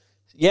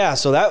 Yeah,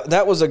 so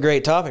that was a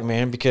great topic,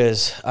 man,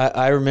 because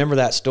I remember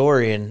that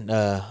story, and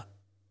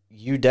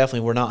you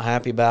definitely were not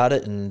happy about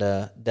it, and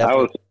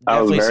definitely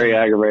I was very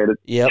aggravated.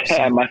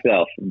 Yep,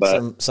 myself,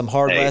 but some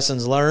hard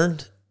lessons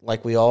learned,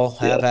 like we all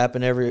have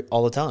happen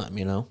all the time,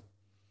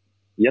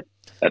 Yep,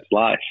 that's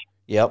life.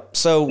 Yep.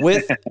 So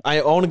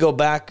I want to go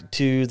back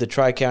to the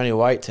Tri-County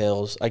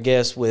Whitetails, I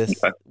guess,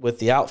 with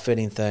the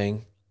outfitting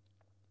thing.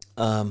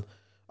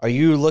 Are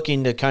you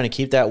looking to kind of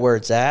keep that where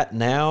it's at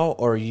now,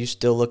 or are you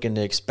still looking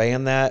to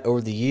expand that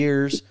over the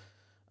years?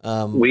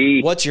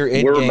 What's your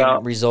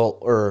in-game result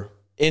or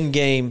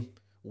in-game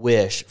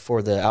wish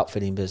for the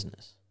outfitting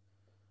business?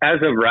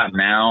 As of right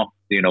now,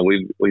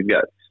 we've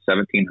got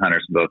 17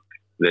 hunters booked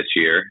this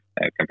year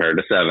compared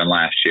to 7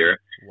 last year.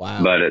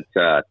 Wow! But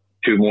it's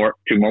 2 more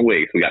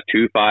weeks. We got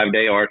 2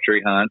 5-day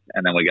archery hunts,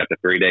 and then we got the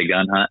 3-day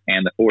gun hunt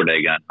and the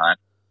 4-day gun hunt.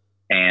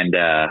 And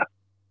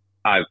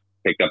I've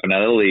picked up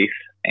another lease.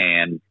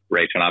 And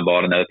Rachel and I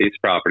bought another piece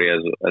of property,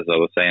 as I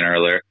was saying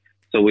earlier.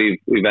 So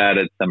we've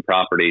added some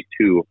property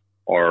to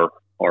our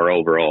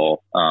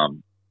overall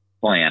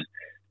plan,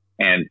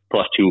 and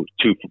plus two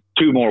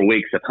more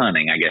weeks of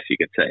hunting, I guess you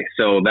could say.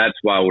 So that's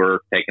why we're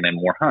taking in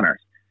more hunters,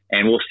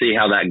 and we'll see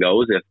how that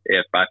goes.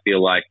 If I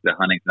feel like the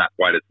hunting's not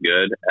quite as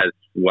good as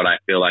what I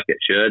feel like it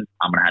should,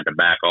 I'm gonna have to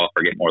back off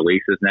or get more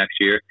leases next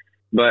year.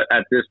 But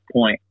at this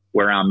point,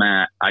 where I'm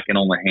at, I can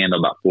only handle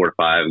about 4 to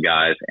 5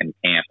 guys in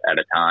camp at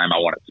a time. I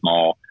want it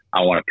small.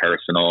 I want it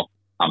personal.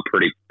 I'm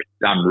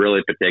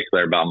really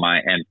particular about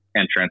my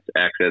entrance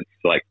exits,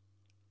 like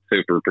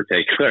super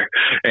particular,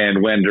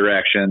 and wind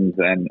directions.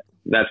 And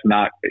that's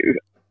not,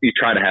 you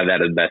try to have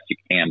that as best you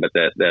can, but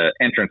the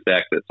entrance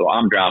exit. So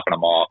I'm dropping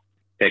them off,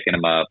 picking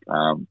them up.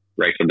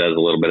 Rachel does a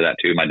little bit of that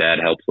too. My dad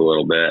helps a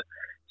little bit.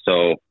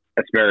 So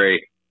it's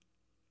very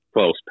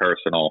close,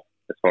 personal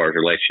as far as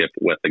relationship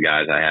with the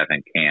guys I have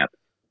in camp.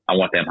 I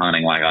want them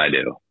hunting like I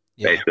do,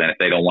 basically. And if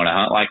they don't want to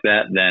hunt like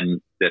that,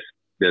 then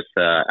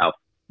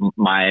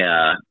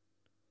my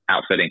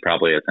outfitting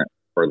probably isn't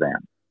for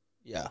them.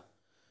 Yeah,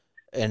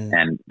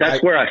 and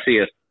that's where I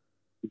see us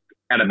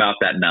at about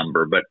that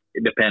number. But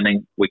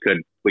depending, we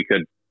could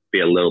be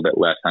a little bit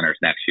less hunters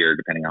next year,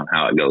 depending on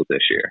how it goes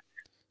this year.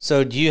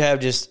 So, do you have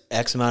just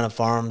X amount of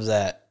farms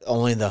that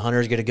only the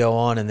hunters get to go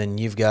on, and then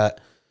you've got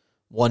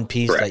one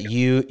piece Correct. that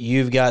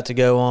you've got to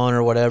go on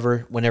or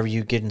whatever whenever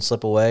you get and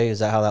slip away? Is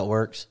that how that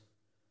works?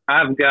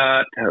 I've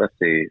got, let's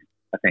see,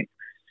 I think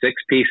 6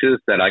 pieces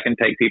that I can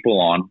take people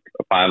on.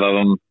 5 of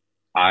them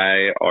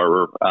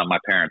my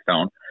parents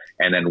own,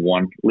 and then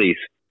 1 lease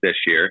this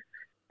year.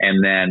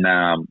 And then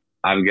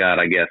I've got,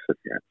 I guess,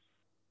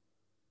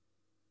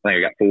 I think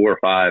I got 4 or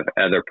 5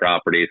 other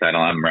properties I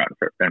don't have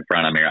in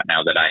front of me right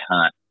now that I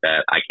hunt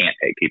that I can't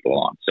take people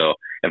on. So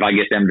if I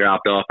get them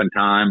dropped off in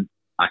time,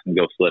 I can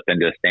go slip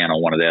into a stand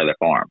on one of the other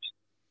farms.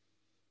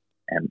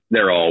 And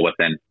they're all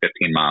within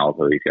 15 miles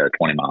of each other,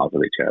 20 miles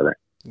of each other.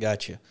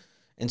 Gotcha.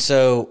 And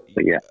so,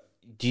 yeah.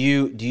 Do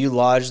you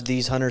lodge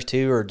these hunters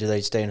too, or do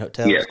they stay in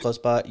hotels close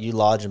by? You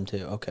lodge them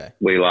too. Okay.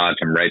 We lodge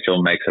them.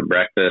 Rachel makes a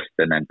breakfast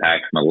and then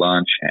packs them a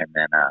lunch, and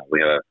then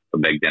we have a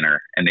big dinner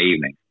in the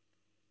evening.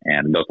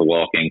 And built a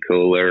walk-in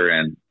cooler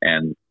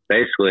and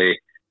basically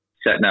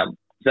setting up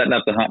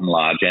the hunting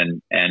lodge,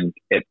 and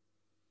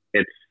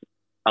it's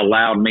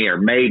allowed me, or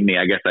made me,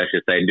 I guess I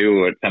should say,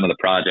 do some of the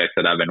projects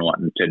that I've been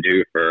wanting to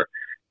do for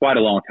quite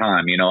a long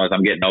time. You know, as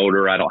I'm getting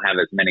older, I don't have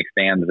as many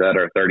stands that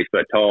are 30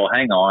 foot tall.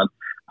 Hang on,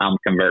 I'm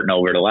converting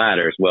over to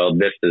ladders. Well,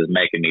 this is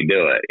making me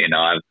do it. You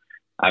know,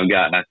 I've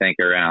gotten, I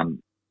think, around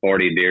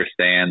 40 deer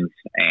stands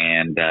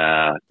and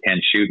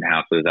 10 shooting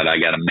houses that I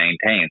got to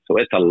maintain. So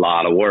it's a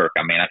lot of work.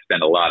 I mean, I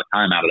spend a lot of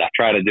time out of it. I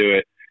try to do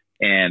it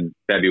in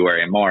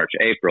February and March,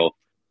 April,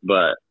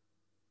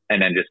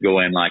 and then just go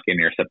in like in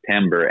your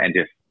September and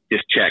just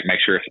check, make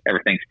sure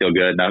everything's still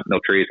good. No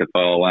trees have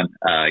fallen.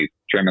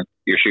 Trimming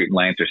your shooting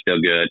lanes are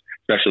still good,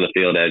 especially the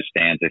field edge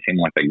stands. They seem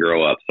like they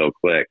grow up so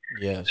quick.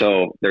 Yes.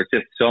 So there's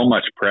just so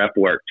much prep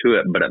work to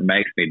it, but it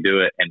makes me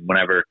do it. And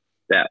whenever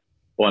that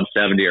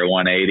 170 or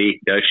 180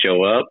 does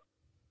show up,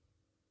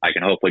 I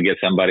can hopefully get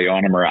somebody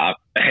on them, or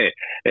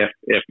if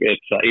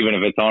it's even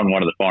if it's on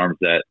one of the farms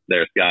that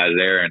there's guys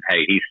there, and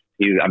hey,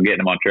 I'm getting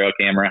him on trail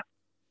camera,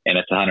 and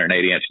it's a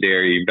 180 inch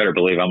deer. You better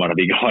believe I'm going to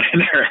be going in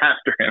there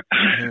after him.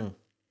 Mm-hmm.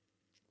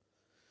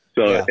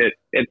 So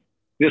it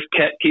just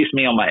keeps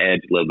me on my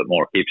edge a little bit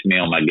more, keeps me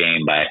on my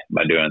game by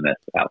doing this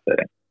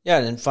outfitting. Yeah,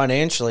 and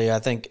financially, I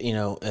think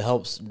it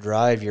helps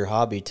drive your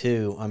hobby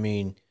too. I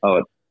mean, 100%.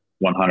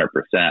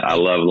 I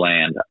love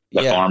land,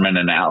 the farming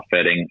and the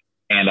outfitting,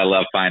 and I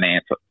love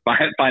financial,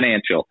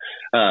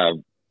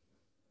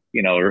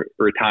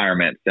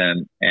 retirements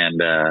and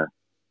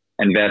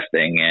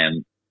investing.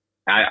 And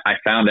I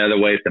found other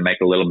ways to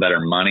make a little better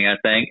money, I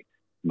think,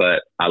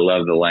 but I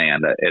love the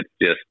land. It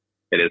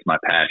is my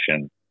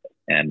passion,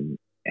 and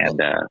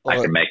I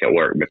can make it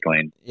work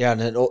between. Yeah,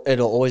 and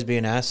it'll always be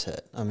an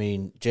asset. I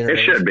mean, it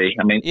should be.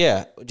 I mean,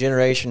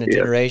 generation to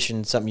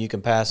generation, something you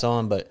can pass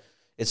on, but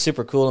it's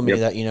super cool to me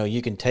that,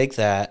 you can take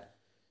that,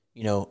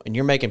 and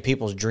you're making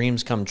people's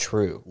dreams come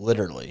true,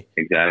 literally.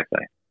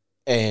 Exactly.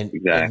 And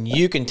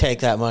you can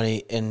take that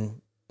money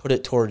and put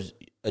it towards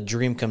a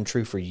dream come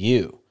true for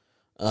you.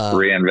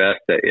 Reinvest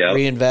it,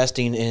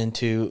 Reinvesting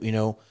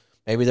into,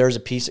 maybe there's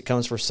a piece that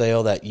comes for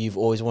sale that you've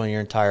always wanted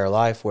your entire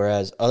life,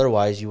 whereas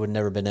otherwise you would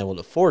never been able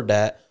to afford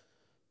that.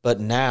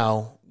 But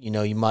now,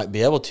 you might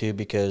be able to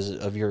because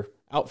of your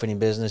outfitting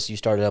business you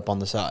started up on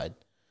the side.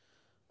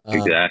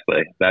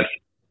 Exactly.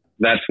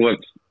 That's what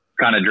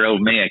kind of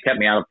drove me and kept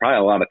me out of probably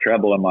a lot of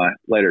trouble in my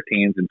later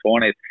teens and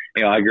 20s.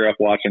 I grew up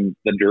watching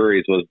the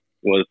Drurys was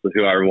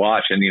who I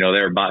watched, and they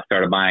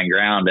started buying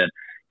ground, and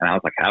I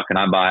was like, how can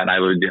I buy it? And I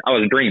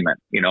was dreaming,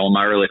 in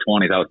my early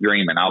 20s, I was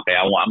dreaming, okay,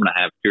 I'm going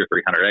to have 200 or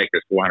 300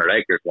 acres, 400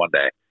 acres one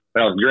day.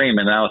 But I was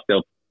dreaming, and I was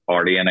still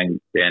partying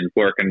and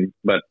working,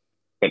 but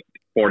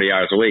 40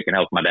 hours a week and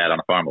helping my dad on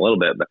the farm a little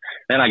bit. But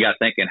then I got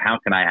thinking, how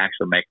can I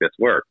actually make this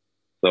work?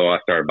 So I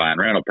started buying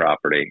rental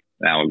property.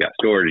 Now I've got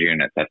storage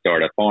units. I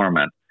started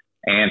farming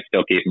and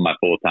still keeping my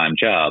full-time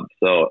job.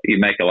 So you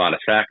make a lot of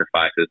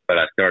sacrifices, but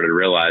I started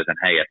realizing,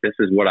 hey, if this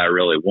is what I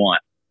really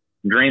want,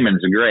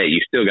 dreaming's great.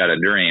 You still got to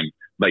dream,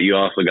 but you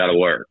also got to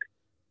work.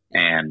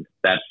 And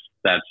that's,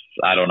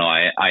 I don't know.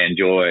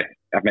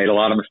 I've made a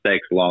lot of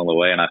mistakes along the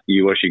way, and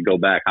you wish you'd go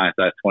back,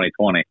 hindsight's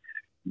 2020,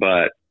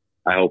 but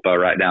I hope I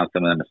write down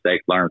some of the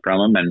mistakes, learn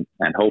from them,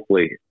 and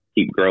hopefully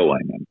keep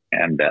growing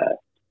and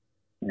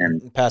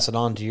pass it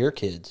on to your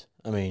kids.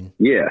 I mean,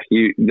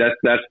 that's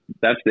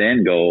the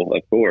end goal,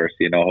 of course.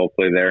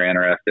 Hopefully they're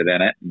interested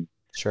in it. And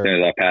sure. As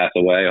soon as I pass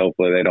away,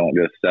 hopefully they don't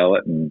just sell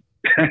it. And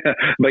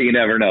but you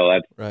never know.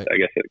 That's right. I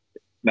guess it's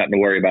nothing to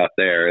worry about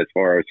there as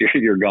far as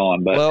you're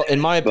gone. But well, in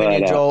my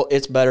opinion, Joel,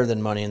 it's better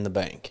than money in the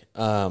bank.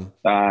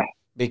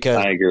 Because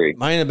I agree.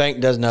 Money in the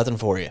bank does nothing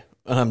for you.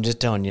 I'm just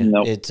telling you.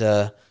 Nope. It's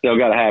still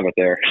got to have it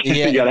there.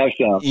 Yeah, you got to have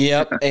some.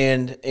 Yep.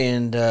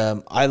 And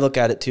I look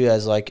at it too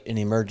as like an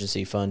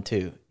emergency fund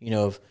too.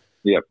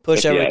 If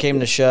push ever came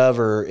to shove,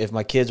 or if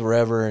my kids were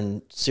ever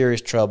in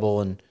serious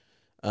trouble,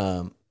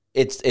 and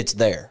it's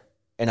there.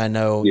 And I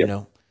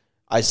know,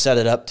 I set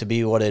it up to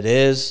be what it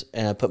is,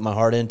 and I put my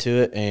heart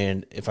into it.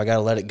 And if I got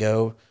to let it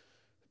go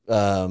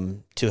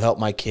to help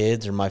my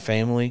kids or my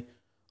family,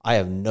 I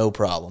have no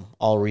problem.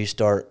 I'll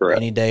restart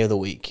any day of the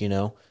week,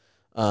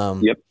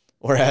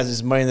 Whereas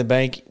it's money in the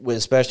bank,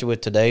 especially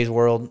with today's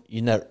world,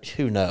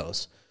 who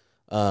knows?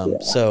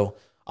 So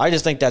I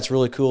just think that's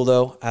really cool,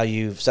 though, how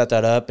you've set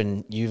that up,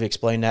 and you've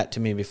explained that to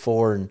me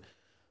before. And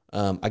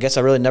I guess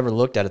I really never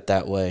looked at it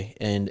that way,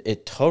 and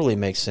it totally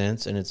makes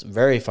sense, and it's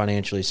very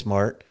financially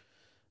smart,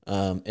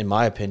 in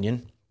my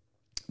opinion.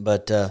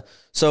 But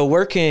so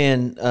where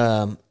can,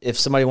 if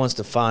somebody wants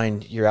to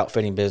find your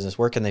outfitting business,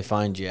 where can they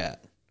find you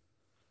at?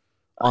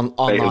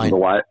 Online.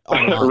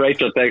 Online.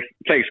 Rachel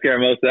takes care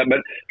of most of that, but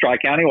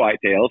Tri-County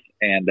Whitetails,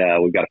 and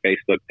we've got a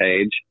Facebook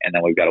page, and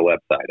then we've got a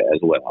website as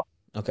well.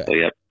 Okay. So,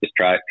 yep, just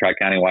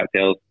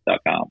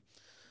TriCountyWhitetails.com.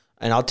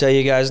 And I'll tell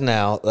you guys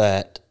now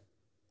that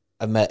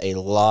I've met a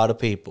lot of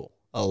people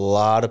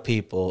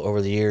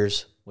over the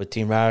years with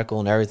Team Radical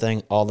and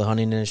everything, all the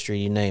hunting industry,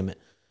 you name it.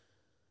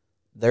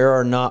 There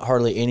are not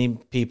hardly any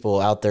people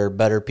out there,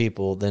 better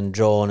people than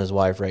Joel and his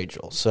wife,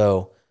 Rachel.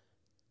 So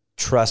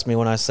trust me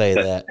when I say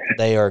that.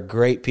 They are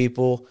great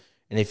people.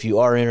 And if you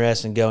are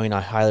interested in going,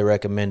 I highly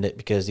recommend it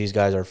because these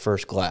guys are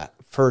first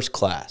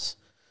class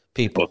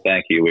people. Well,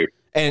 thank you. We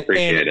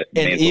appreciate it.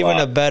 And even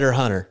a better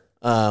hunter.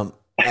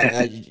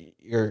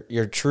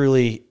 You're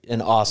truly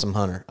an awesome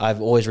hunter.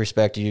 I've always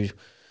respected you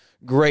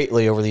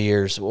greatly over the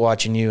years,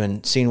 watching you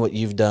and seeing what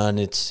you've done.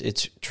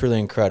 It's truly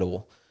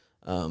incredible.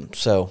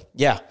 So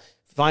yeah,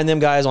 find them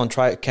guys on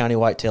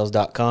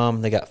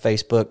TriCountyWhitetails.com. They got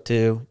Facebook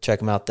too. Check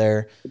them out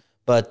there.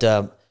 But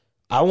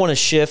I want to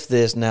shift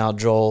this now,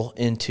 Joel,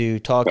 into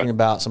talking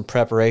about some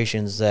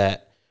preparations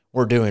that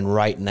we're doing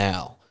right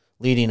now,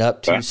 leading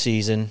up to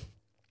season.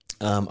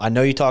 I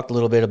know you talked a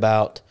little bit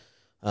about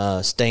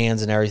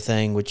stands and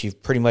everything, which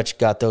you've pretty much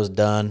got those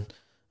done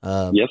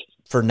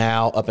for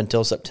now up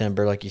until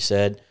September, like you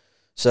said.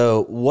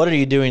 So what are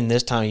you doing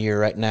this time of year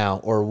right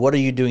now, or what are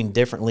you doing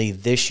differently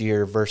this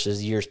year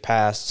versus years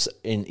past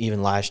and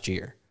even last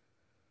year?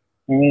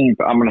 I'm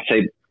going to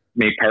say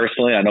me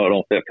personally, I know it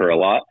don't fit for a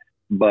lot,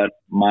 but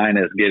mine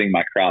is getting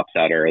my crops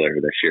out earlier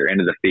this year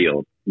into the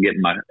field, getting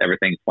my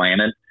everything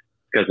planted,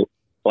 because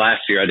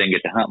last year I didn't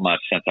get to hunt much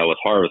since I was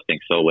harvesting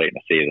so late in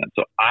the season.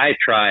 So I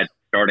tried,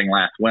 starting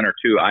last winter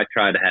too, I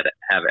tried to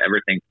have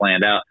everything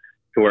planned out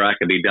to where I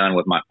could be done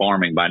with my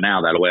farming by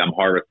now. That way I'm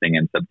harvesting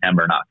in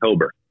September and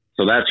October.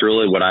 So that's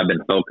really what I've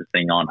been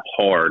focusing on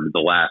hard the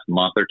last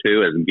month or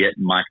two, is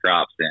getting my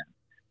crops in,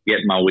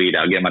 getting my weed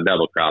out, getting my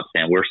double crops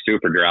in. We're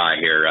super dry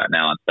here right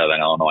now in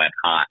Southern Illinois and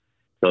hot.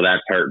 So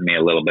that's hurting me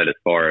a little bit as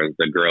far as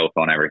the growth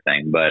on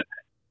everything. But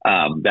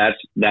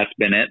that's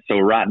been it. So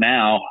right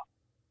now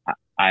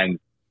I'm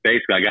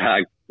basically,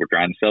 we're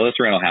trying to sell this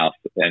rental house,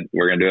 and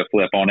we're going to do a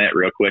flip on it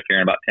real quick here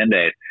in about 10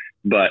 days.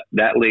 But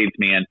that leads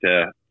me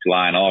into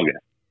July and August.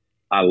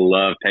 I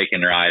love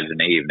taking rides in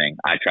the evening.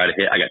 I got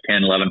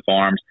 10, 11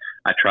 farms.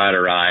 I try to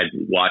ride,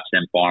 watch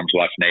them farms,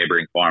 watch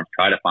neighboring farms,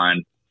 try to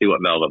see what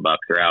velvet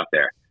bucks are out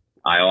there.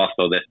 I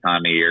also, this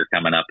time of year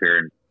coming up here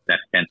in the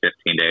next 10,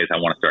 15 days, I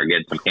want to start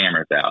getting some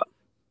cameras out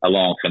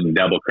along some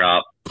double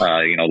crop,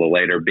 the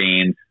later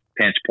beans,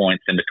 pinch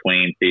points in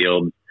between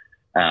fields,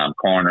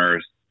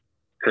 corners,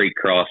 creek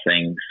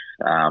crossings,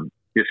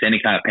 just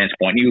any kind of pinch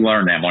point. You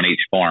learn them on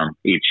each farm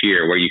each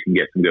year where you can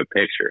get some good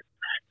pictures.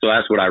 So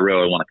that's what I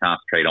really want to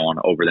concentrate on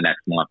over the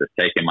next month, is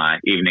taking my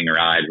evening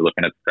rides,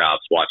 looking at the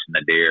crops, watching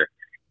the deer,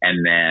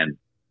 and then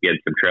getting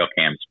some trail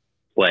cams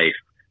placed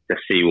to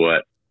see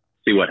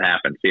what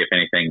happens, see if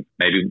anything,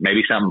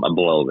 maybe something a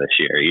blow this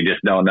year. You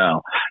just don't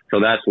know.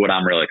 So that's what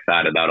I'm really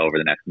excited about over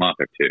the next month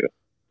or two.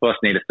 Plus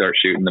need to start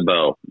shooting the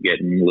bow,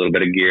 getting a little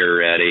bit of gear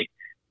ready,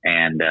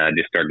 and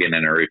just start getting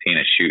in a routine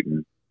of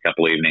shooting a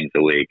couple evenings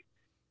a week.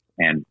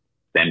 And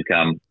then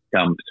come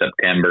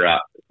September,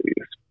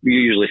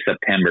 usually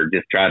September,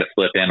 just try to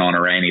slip in on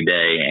a rainy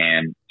day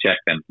and check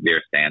them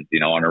deer stands.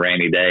 On a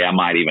rainy day, I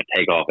might even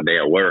take off a day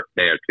or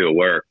two of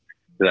work,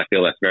 because I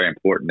feel that's very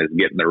important, is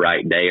getting the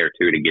right day or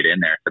two to get in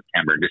there in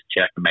September. Just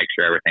check to make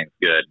sure everything's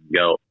good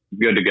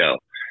to go.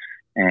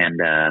 And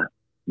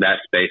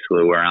that's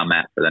basically where I'm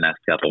at for the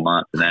next couple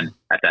months. And then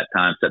at that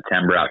time,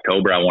 September,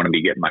 October, I want to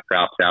be getting my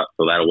crops out,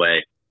 so that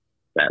way,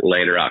 that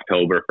later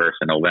October, 1st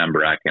of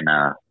November, I can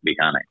be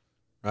hunting.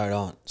 Right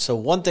on. So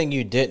one thing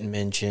you didn't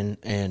mention,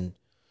 and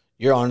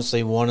you're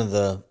honestly one of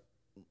the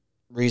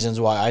reasons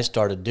why I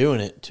started doing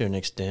it to an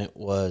extent,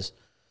 was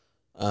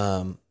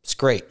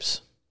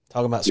scrapes.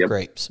 Talking about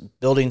scrapes,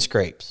 building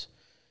scrapes,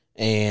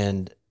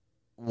 and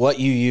what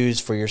you use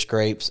for your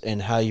scrapes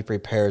and how you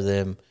prepare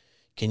them.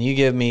 Can you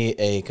give me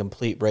a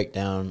complete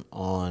breakdown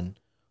on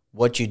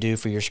what you do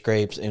for your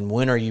scrapes, and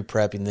when are you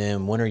prepping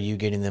them? When are you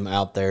getting them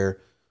out there?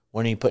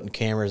 When are you putting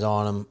cameras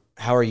on them?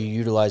 How are you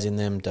utilizing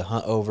them to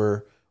hunt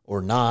over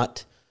or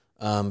not?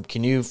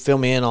 Can you fill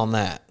me in on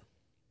that?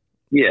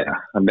 Yeah,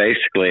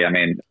 basically,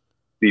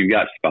 you've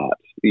got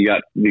spots. You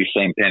got these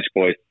same pinch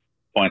points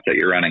that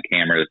you're running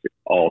cameras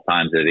all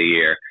times of the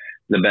year.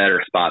 The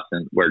better spots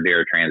where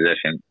deer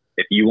transition.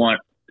 If you want,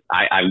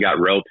 I've got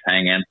ropes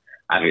hanging.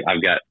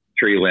 I've got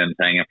tree limbs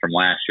hanging from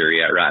last year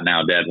yet. Right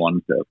now, dead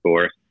ones, of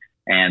course.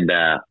 And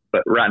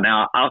but right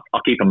now, I'll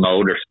keep them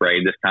mowed or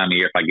sprayed this time of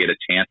year if I get a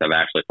chance. I've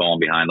actually fallen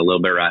behind a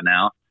little bit right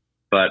now,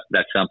 but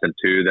that's something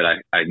too that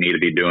I need to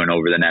be doing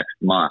over the next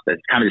month.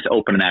 It's kind of just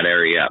opening that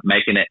area up,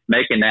 making that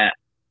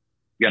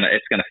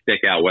it's gonna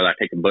stick out. Whether I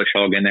take a bush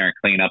hog in there and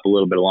clean up a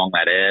little bit along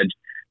that edge,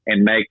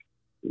 and make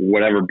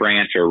whatever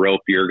branch or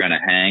rope you're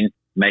gonna hang,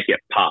 make it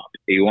pop.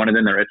 You want it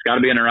in there. It's got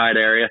to be in the right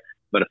area.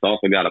 but it's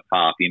also got to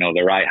pop,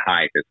 the right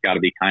height. It's got to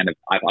be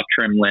I'll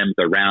trim limbs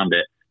around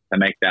it to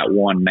make that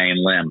one main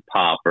limb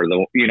pop, or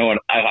am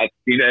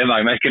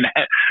I making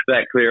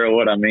that clear of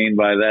what I mean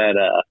by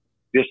that?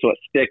 Just what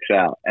sticks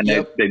out, and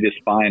Yep. they just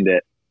find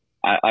it.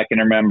 I can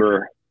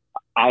remember,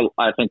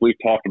 I think we've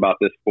talked about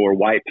this before.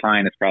 White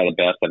pine is probably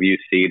the best. I've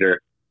used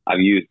cedar. I've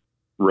used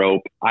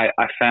rope. I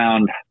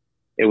found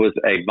it was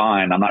a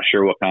vine. I'm not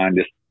sure what kind,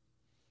 just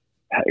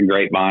a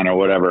grapevine or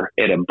whatever.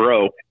 It had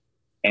broke,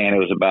 and it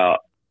was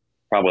about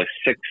probably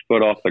 6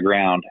 foot off the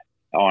ground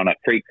on a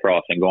creek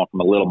crossing, going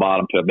from a little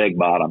bottom to a big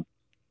bottom.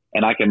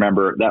 And I can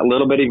remember that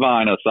little bitty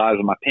vine the size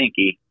of my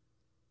pinky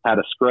had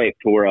a scrape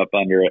tore up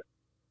under it,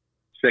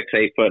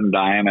 6-8 foot in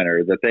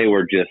diameter, that they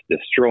were just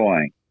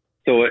destroying.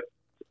 So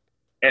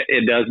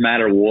it does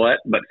matter what,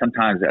 but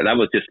sometimes that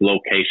was just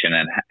location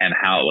and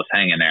how it was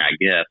hanging there, I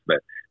guess. But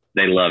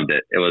they loved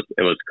it. It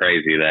was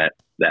crazy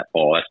that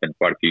fall. That's been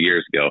quite a few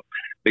years ago.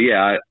 But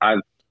yeah, I've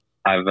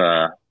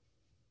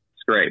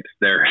scrapes.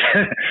 They're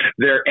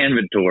their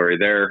inventory.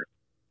 They're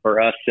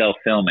for us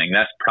self-filming.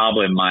 That's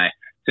probably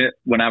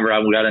whenever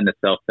I got into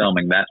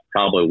self-filming, that's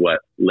probably what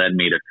led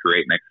me to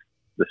create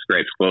the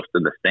scrapes close to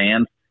the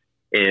stands.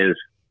 Is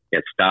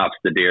it stops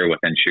the deer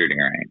within shooting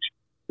range.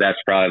 That's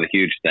probably the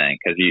huge thing,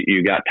 because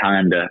you got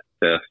time to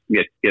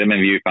get them in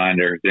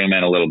viewfinder, zoom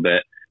in a little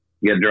bit,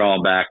 get a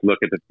draw back, look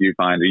at the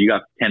viewfinder. You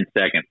got 10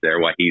 seconds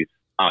there while he's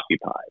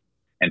occupied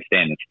and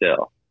standing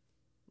still.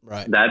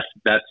 Right.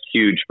 That's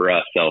huge for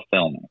us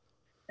self-filming,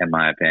 in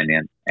my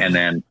opinion. And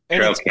then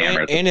trail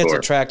cameras. And it's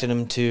attracting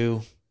them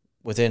to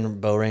within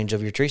bow range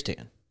of your tree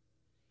stand.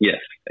 Yes,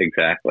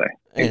 exactly.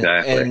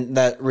 And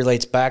that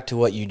relates back to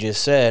what you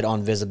just said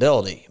on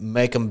visibility.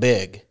 Make them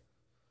big.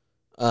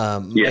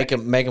 Make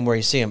them where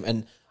you see them.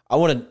 And I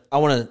want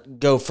to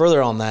go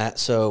further on that.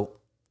 So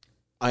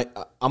I'm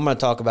going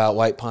to talk about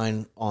white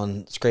pine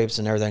on scrapes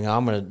and everything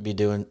I'm going to be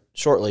doing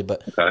shortly.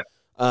 But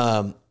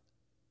okay.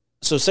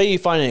 So say you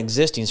find an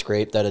existing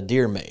scrape that a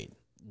deer made.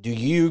 Do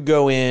you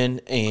go in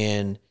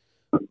and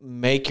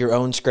make your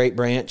own scrape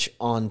branch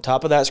on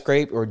top of that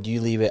scrape, or do you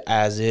leave it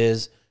as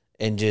is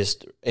and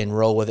just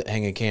roll with it,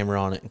 hang a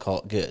camera on it, and call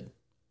it good?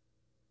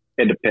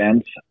 It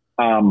depends.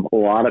 A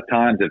lot of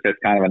times, if it's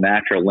kind of a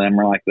natural limb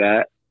like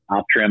that,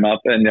 I'll trim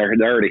up, and they're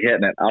already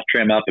hitting it. I'll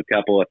trim up a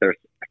couple. If there's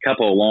a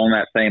couple along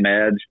that same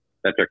edge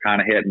that they're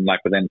kind of hitting, like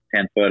within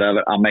 10 foot of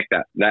it, I'll make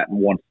that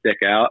one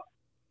stick out.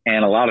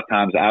 And a lot of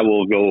times, I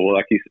will go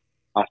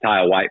I'll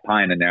tie a white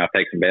pine in there. I'll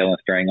take some baling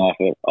string off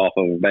of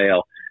a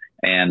bale,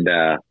 and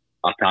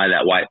I'll tie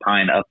that white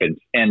pine up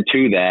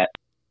into that,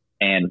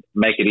 and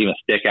make it even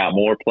stick out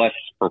more. Plus,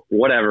 for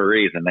whatever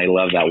reason, they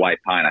love that white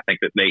pine. I think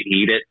that they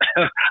eat it.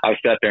 I've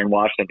sat there and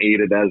watched them eat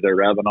it as they're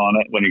rubbing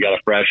on it when you got a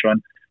fresh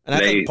one. And I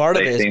think part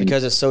of it is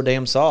because it's so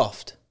damn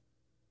soft.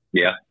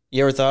 Yeah.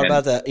 You ever thought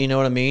about that? You know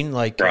what I mean?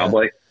 Like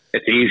probably.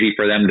 It's easy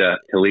for them to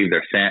leave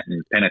their scent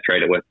and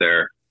penetrate it with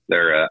their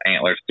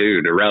antlers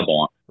too, to rub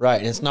on. Right.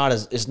 And it's not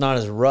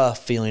as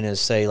rough feeling as,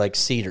 say, like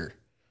cedar.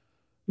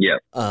 Yeah.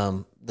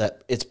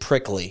 That it's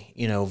prickly,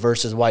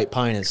 versus white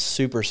pine is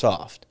super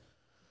soft.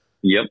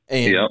 Yep.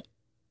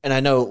 And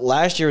I know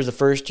last year was the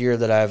first year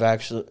that I've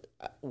actually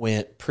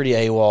went pretty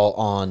AWOL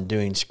on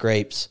doing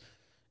scrapes,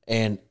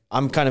 and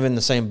I'm kind of in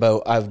the same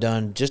boat. I've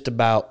done just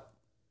about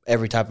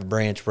every type of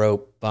branch,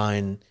 rope,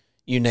 vine,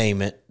 you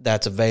name it,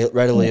 that's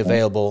readily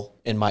available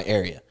in my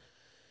area.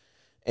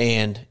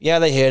 And yeah,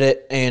 they hit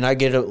it, and I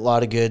get a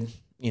lot of good,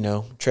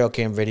 trail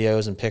cam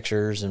videos and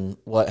pictures and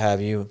what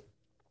have you.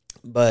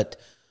 But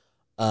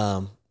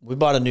we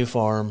bought a new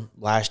farm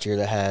last year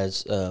that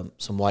has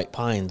some white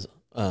pines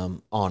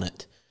on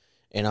it.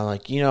 And I'm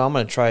like, I'm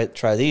going to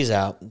try these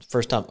out.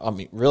 First time,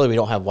 really, we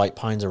don't have white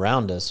pines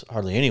around us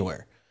hardly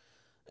anywhere.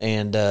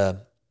 And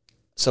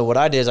so what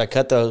I did is I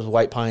cut those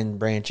white pine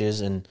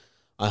branches and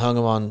I hung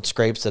them on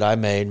scrapes that I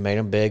made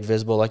them big,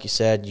 visible. Like you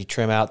said, you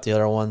trim out the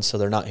other ones so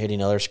they're not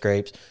hitting other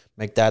scrapes.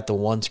 Make that the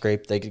one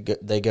scrape they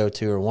go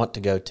to or want to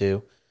go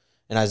to.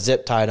 And I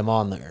zip tied them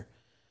on there.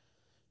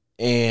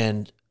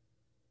 And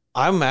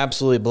I'm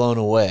absolutely blown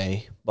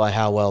away by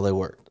how well they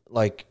worked.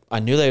 Like, I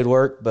knew they would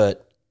work,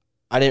 but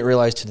I didn't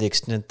realize to the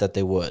extent that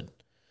they would.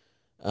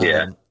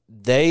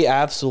 They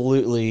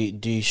absolutely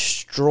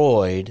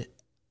destroyed,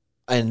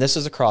 and this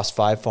is across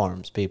 5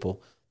 farms,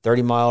 people,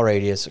 30-mile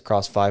radius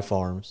across 5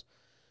 farms.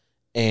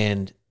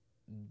 And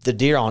the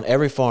deer on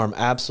every farm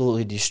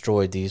absolutely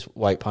destroyed these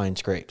white pine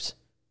scrapes.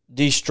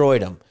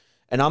 Destroyed them.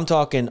 And I'm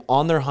talking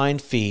on their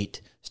hind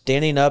feet,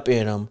 standing up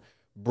in them,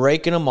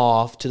 breaking them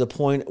off to the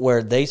point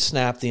where they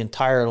snapped the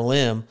entire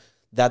limb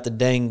that the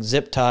dang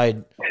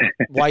zip-tied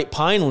white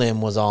pine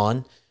limb was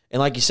on.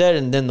 And like you said,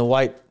 and then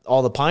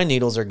all the pine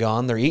needles are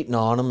gone. They're eating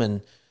on them,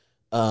 and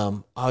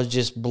I was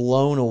just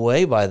blown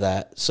away by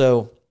that.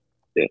 So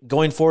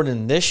going forward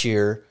in this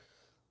year,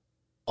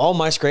 all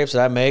my scrapes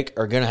that I make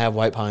are going to have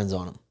white pines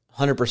on them,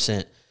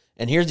 100%.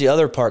 And here's the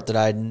other part that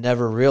I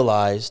never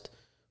realized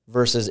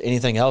versus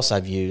anything else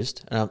I've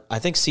used. And I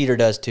think cedar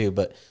does too,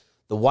 but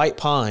the white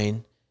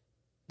pine,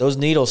 those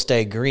needles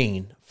stay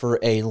green for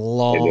a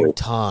long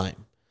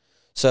time.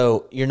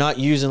 So you're not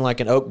using like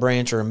an oak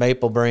branch or a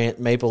maple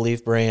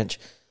leaf branch,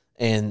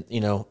 and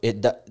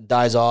it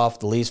dies off,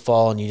 the leaves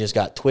fall, and you just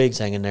got twigs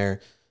hanging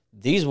there.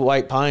 These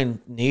white pine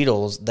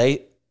needles,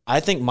 I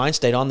think mine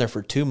stayed on there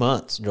for 2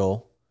 months,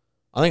 Joel.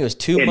 I think it was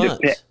 2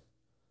 months.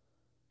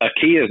 A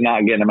key is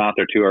not getting them out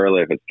there too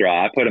early if it's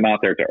dry. I put them out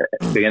there to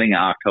beginning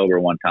of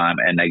October one time,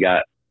 and they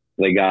got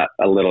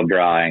a little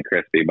dry and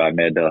crispy by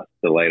mid to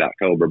late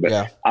October. But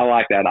yeah. I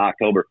like that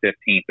October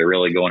 15th to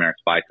really go in there and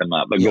spice them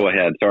up. But go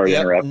ahead. Sorry to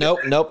interrupt.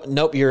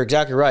 Nope. You're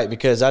exactly right,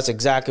 because that's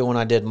exactly when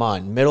I did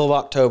mine. Middle of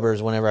October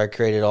is whenever I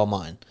created all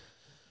mine.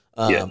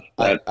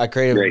 I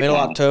created middle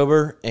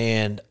October,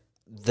 and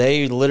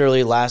they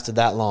literally lasted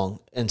that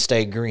long and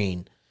stayed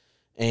green.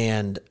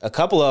 And a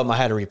couple of them I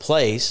had to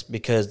replace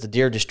because the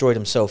deer destroyed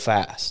them so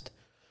fast.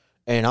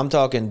 And I'm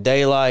talking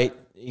daylight,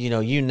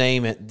 you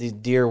name it, the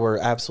deer were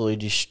absolutely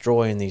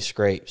destroying these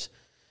scrapes.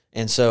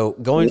 And so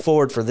going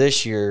forward for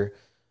this year,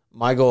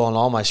 my goal on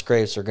all my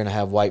scrapes are going to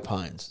have white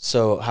pines.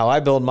 So how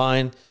I build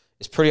mine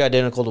is pretty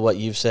identical to what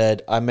you've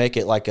said. I make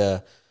it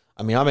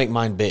I make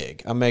mine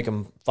big. I make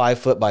them 5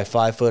 foot by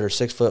 5 foot or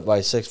 6 foot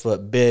by 6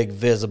 foot, big,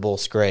 visible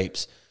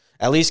scrapes.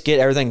 At least get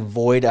everything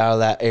void out of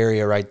that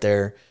area right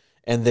there.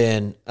 And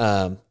then,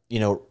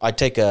 I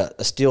take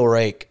a steel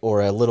rake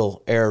or a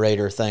little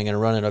aerator thing and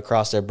run it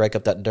across there, break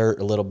up that dirt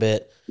a little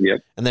bit. Yep.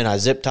 And then I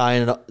zip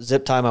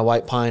tie my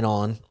white pine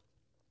on,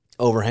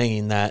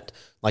 overhanging that.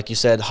 Like you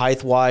said,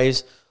 height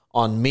wise,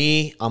 on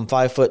me, I'm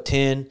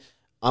 5'10".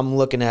 I'm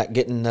looking at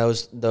getting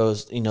those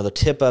the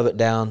tip of it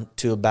down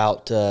to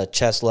about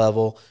chest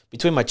level,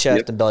 between my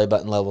chest and belly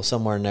button level,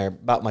 somewhere in there,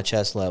 about my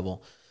chest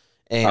level.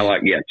 And I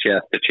like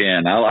chest to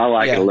chin. I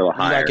like it a little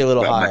higher. You like it a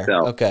little higher.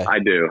 Myself. Okay. I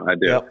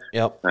do.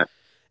 Yep.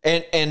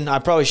 And I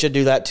probably should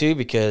do that too,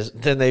 because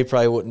then they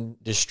probably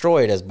wouldn't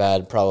destroy it as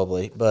bad,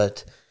 probably.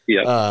 But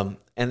and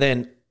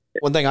then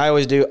one thing I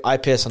always do, I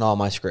piss on all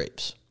my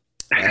scrapes.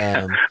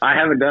 I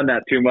haven't done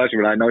that too much,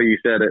 but I know you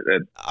said it.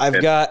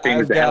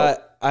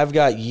 I've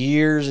got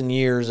years and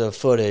years of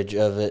footage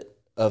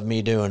of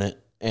me doing it,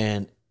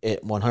 and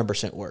it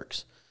 100%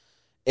 works.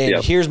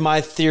 And here's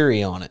my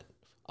theory on it.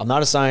 I'm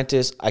not a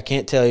scientist. I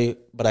can't tell you,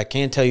 but I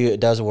can tell you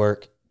it does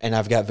work, and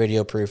I've got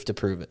video proof to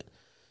prove it.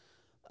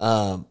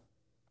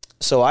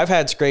 So I've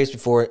had scrapes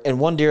before, and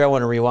one deer I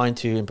want to rewind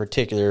to in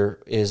particular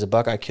is a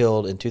buck I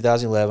killed in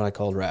 2011. I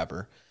called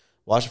Rapper.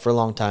 Watched it for a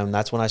long time. And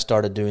that's when I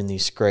started doing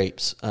these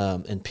scrapes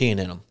and peeing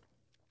in them.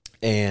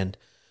 And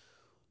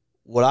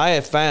what I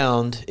have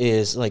found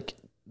is, like,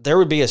 there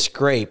would be a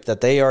scrape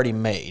that they already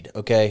made,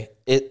 okay?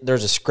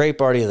 There's a scrape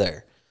already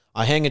there.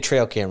 I hang a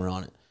trail camera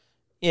on it.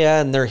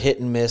 Yeah, and they're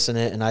hitting, missing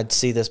it, and I'd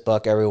see this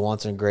buck every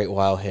once in a great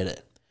while hit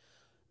it.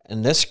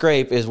 And this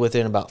scrape is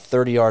within about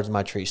 30 yards of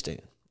my tree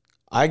stand.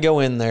 I go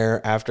in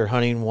there after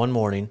hunting one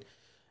morning,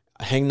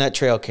 I hang that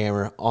trail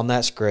camera on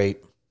that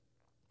scrape,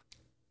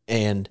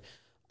 and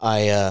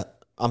the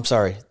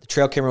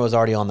trail camera was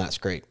already on that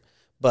scrape.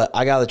 But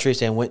I got out of the tree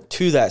stand, went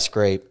to that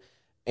scrape,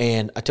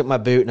 and I took my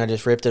boot and I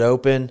just ripped it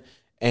open,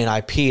 and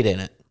I peed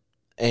in it.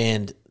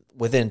 And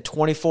within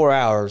 24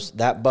 hours,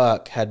 that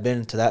buck had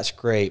been to that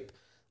scrape,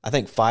 I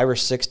think 5 or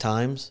 6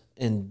 times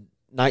in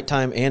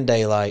nighttime and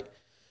daylight.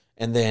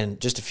 And then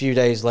just a few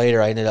days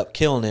later, I ended up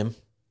killing him.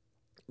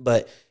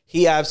 But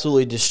he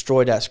absolutely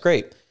destroyed that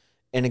scrape.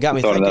 And it got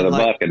me thinking, another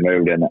buck and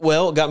moved in it.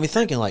 Well, it got me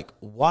thinking, like,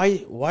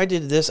 why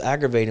did this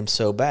aggravate him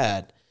so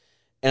bad?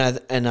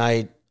 And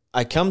I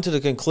come to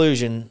the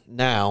conclusion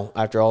now,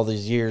 after all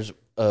these years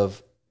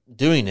of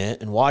doing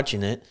it and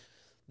watching it,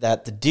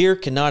 that the deer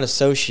cannot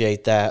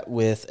associate that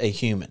with a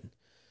human.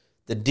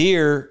 The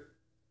deer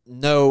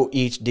know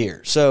each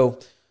deer. So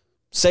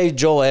say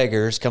Joel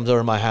Eggers comes over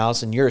to my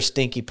house and you're a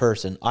stinky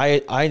person.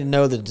 I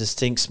know the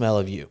distinct smell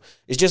of you.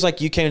 It's just like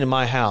you came to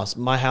my house.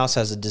 My house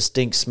has a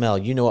distinct smell.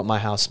 You know what my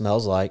house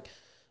smells like.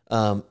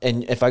 And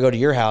if I go to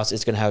your house,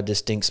 it's going to have a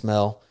distinct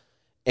smell,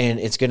 and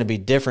it's going to be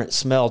different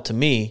smell to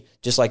me,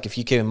 just like if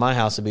you came in my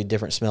house, it'd be a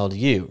different smell to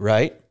you,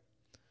 right?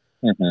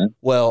 Mm-hmm.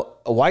 Well,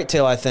 a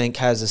whitetail, I think,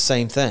 has the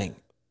same thing.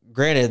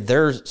 Granted,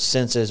 their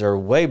senses are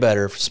way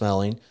better for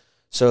smelling,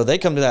 so they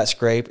come to that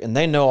scrape, and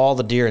they know all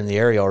the deer in the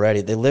area already.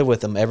 They live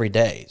with them every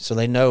day, so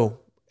they know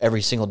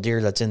every single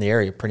deer that's in the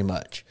area pretty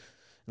much.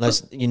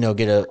 Unless, get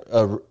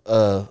an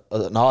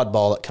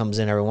oddball that comes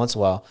in every once in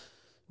a while.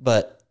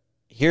 But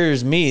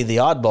here's me, the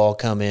oddball,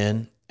 come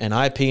in, and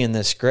I pee in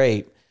this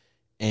scrape,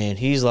 and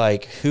he's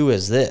like, who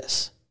is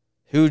this?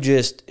 Who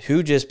just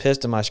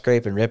pissed in my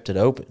scrape and ripped it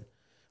open?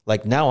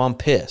 Like, now I'm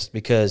pissed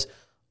because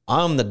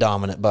I'm the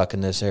dominant buck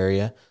in this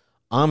area.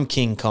 I'm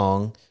King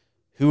Kong.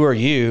 Who are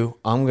you?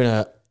 I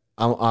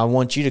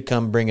want you to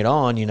come bring it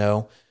on,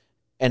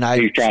 And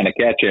he's trying to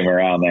catch him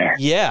around there.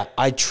 Yeah,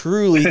 I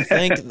truly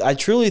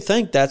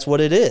think that's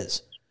what it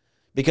is,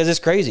 because it's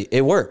crazy.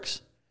 It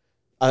works.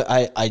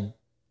 I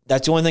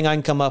that's the only thing I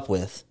can come up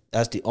with.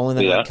 That's the only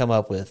thing I can come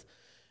up with,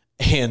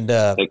 and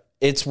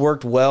it's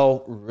worked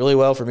really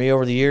well for me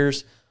over the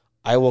years.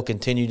 I will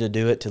continue to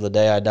do it till the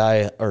day I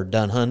die or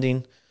done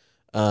hunting,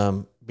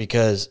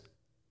 because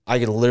I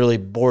could literally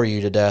bore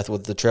you to death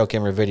with the trail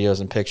camera videos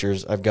and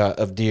pictures I've got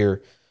of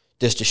deer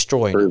just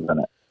destroying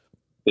it.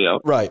 Yeah.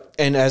 Right.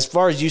 And as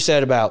far as you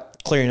said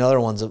about clearing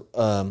other ones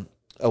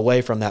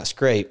away from that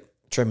scrape,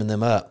 trimming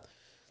them up,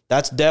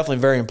 that's definitely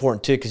very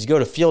important too, because you go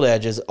to field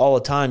edges all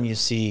the time, you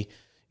see,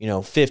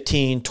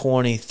 15,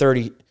 20,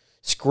 30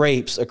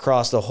 scrapes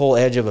across the whole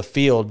edge of a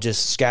field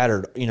just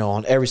scattered,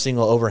 on every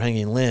single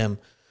overhanging limb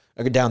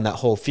down that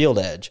whole field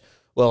edge.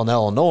 Well, in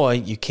Illinois,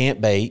 you can't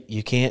bait,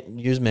 you can't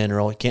use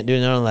mineral, you can't do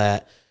none of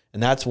that.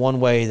 And that's one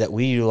way that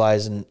we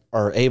utilize and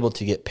are able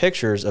to get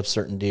pictures of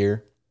certain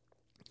deer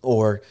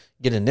or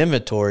get an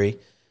inventory.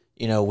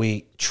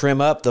 We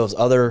trim up those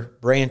other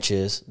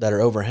branches that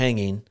are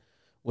overhanging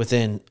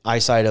within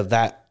eyesight of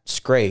that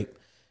scrape,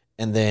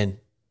 and then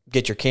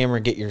get your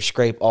camera, get your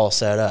scrape all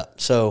set up.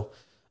 So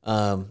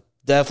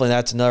definitely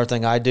that's another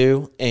thing I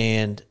do.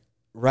 And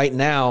right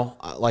now,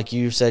 like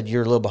you said,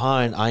 you're a little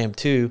behind. I am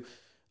too.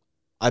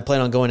 I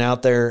plan on going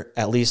out there,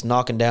 at least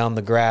knocking down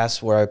the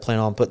grass where I plan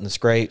on putting the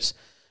scrapes,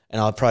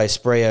 and I'll probably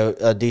spray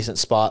a decent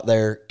spot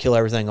there, kill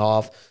everything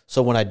off.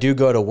 So when I do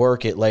go to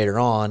work it later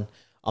on,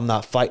 I'm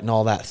not fighting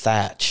all that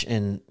thatch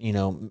and,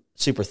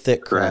 super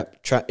thick crap.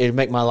 It'd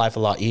make my life a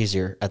lot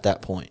easier at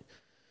that point.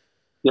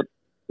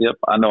 Yep.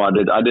 I know I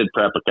did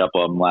prep a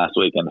couple of them last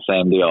week, and the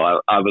same deal.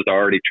 I was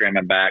already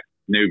trimming back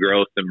new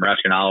growth and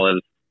Russian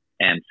olives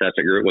and such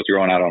a group was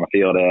growing out on the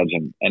field edge.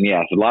 And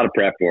yes, a lot of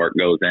prep work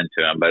goes into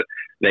them, but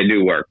they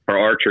do work for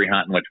archery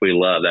hunting, which we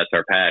love. That's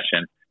our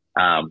passion.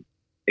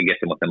 It gets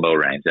them within bow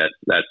range.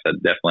 That's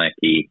definitely a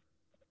key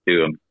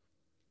to them.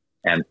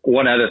 And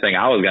one other thing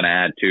I was going to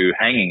add to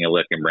hanging a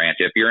licking branch,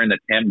 if you're in the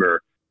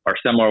timber or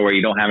somewhere where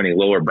you don't have any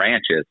lower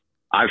branches,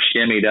 I've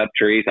shimmied up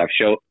trees. I've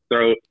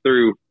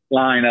threw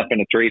line up in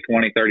a tree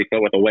 20, 30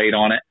 foot with a weight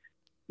on it,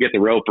 get the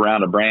rope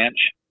around a branch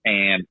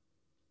and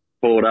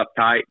pull it up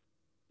tight,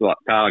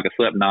 tie like a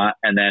slip knot,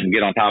 and then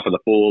get on top of the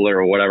fuller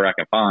or whatever I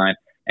can find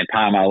and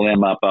tie my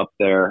limb up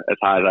there as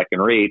high as I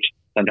can reach.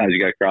 Sometimes you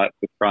got to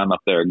climb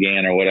up there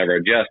again or whatever,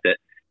 adjust it,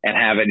 and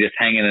have it just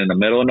hanging in the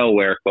middle of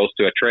nowhere, close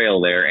to a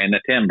trail there in the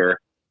timber,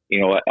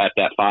 at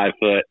that 5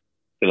 foot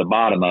to the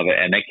bottom of it,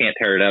 and they can't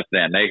tear it up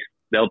then.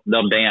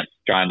 They'll dance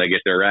trying to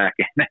get their rack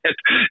in it.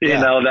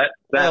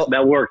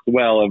 That works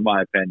well in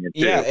my opinion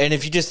too. Yeah, and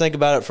if you just think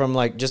about it from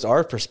like just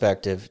our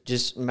perspective,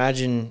 just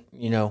imagine,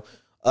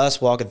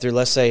 us walking through,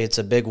 let's say it's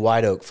a big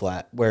white oak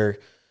flat where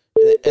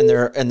and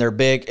they're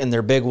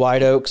big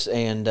white oaks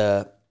and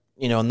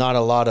not a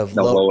lot of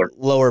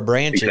lower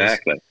branches.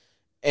 Exactly.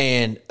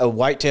 And a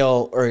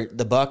whitetail or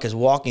the buck is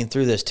walking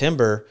through this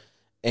timber,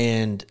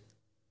 and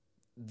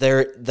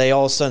they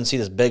all of a sudden see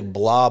this big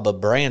blob of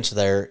branch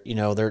there.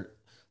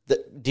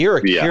 The deer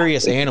are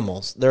curious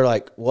animals. They're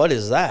like, what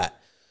is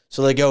that?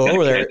 So they go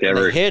over there and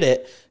they hit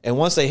it. And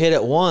once they hit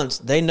it once,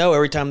 they know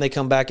every time they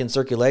come back in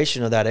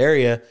circulation of that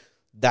area,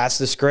 that's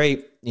the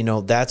scrape.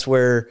 That's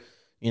where,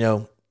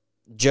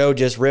 Joe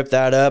just ripped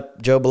that up.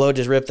 Joe Below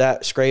just ripped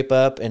that scrape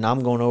up, and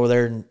I'm going over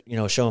there and,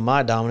 showing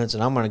my dominance,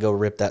 and I'm going to go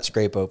rip that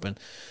scrape open.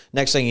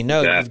 Next thing you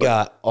know, You've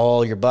got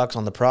all your bucks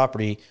on the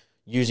property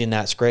using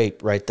that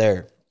scrape right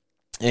there.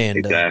 And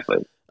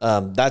exactly.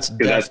 That's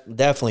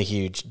definitely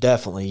huge.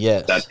 Definitely.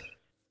 Yes.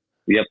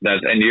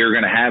 And you're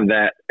going to have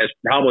that. It's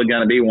probably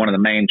going to be one of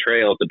the main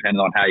trails, depending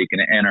on how you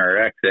can enter or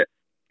exit.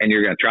 And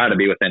you're going to try to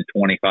be within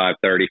 25,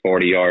 30,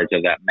 40 yards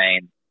of that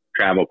main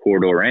travel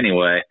corridor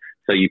anyway.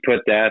 So you put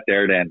that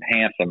there to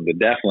enhance them to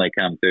definitely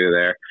come through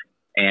there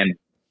and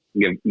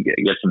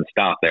get some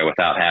stop there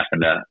without having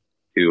to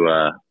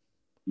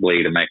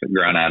bleed and make a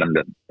grunt at them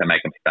to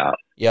make them stop.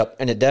 Yep.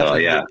 And it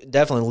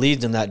definitely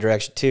leads in that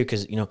direction too.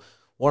 Cause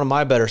one of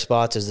my better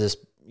spots is this,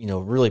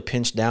 really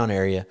pinched down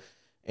area.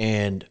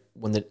 And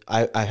when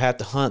I have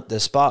to hunt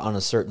this spot on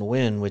a certain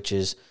wind, which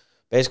is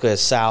basically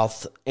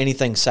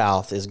anything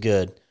south is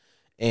good.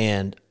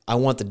 And I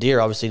want the deer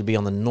obviously to be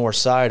on the north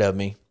side of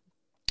me,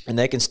 and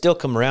they can still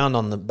come around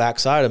on the back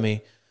side of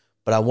me,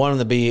 but I want them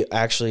to be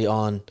actually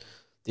on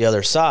the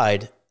other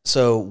side.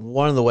 So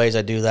one of the ways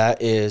I do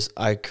that is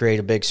I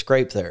create a big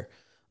scrape there,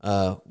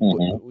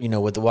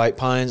 with the white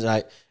pines.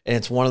 And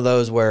it's one of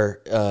those where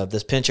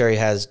this pinch area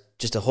has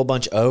just a whole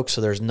bunch of oaks.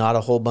 So there's not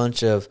a whole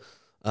bunch of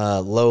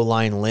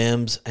low-lying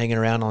limbs hanging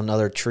around on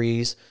other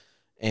trees.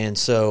 And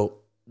so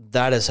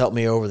that has helped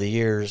me over the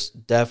years,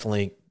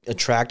 definitely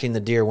attracting the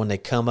deer when they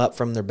come up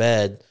from their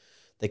bed,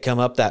 they come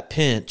up that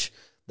pinch.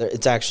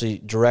 It's actually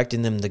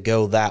directing them to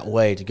go that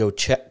way, to go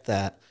check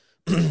that,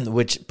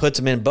 which puts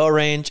them in bow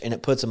range, and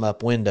it puts them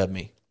upwind of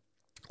me,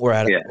 or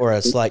at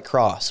a slight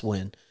cross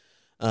wind.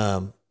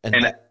 I've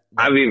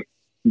even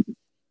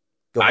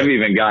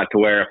got to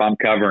where if I'm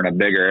covering a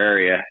bigger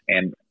area,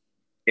 and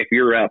if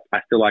you're up, I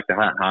still like to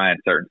hunt high in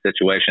certain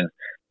situations.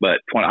 But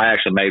I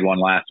actually made one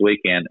last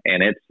weekend,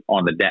 and it's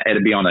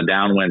it'd be on the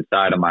downwind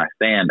side of my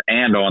stand,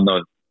 and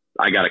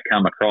I got to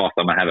come across.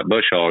 I'm gonna have it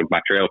bush hogged, my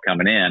trail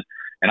coming in.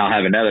 And I'll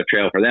have another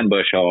trail for them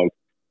bush hogs.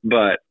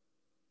 But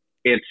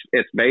it's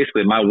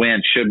basically my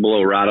wind should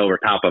blow right over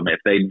top of them.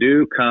 If they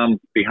do come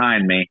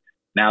behind me,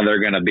 now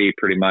they're going to be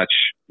pretty much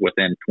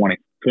within 20,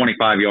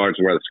 25 yards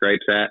where the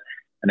scrape's at.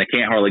 and they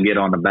can't hardly get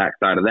on the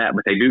backside of that,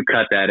 but they do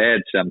cut that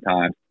edge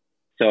sometimes.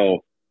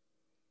 So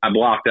I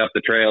blocked up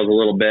the trails a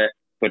little bit,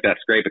 put that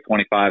scrape at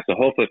 25. So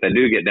hopefully if they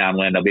do get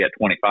downwind, they'll be at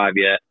 25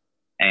 yet,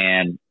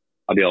 and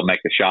I'll be able to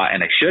make the shot.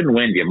 And they shouldn't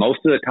wind you. Most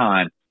of the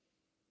time,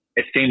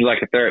 it seems like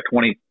if they're at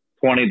 20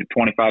 to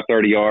 25,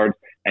 30 yards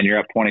and you're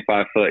up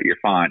 25 foot, you're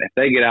fine. If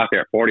they get out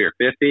there at 40 or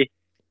 50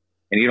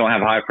 and you don't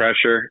have high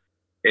pressure,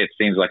 it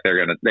seems like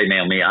they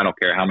nail me. I don't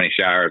care how many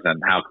showers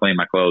and how clean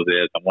my clothes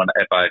is. And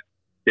if I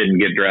didn't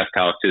get dressed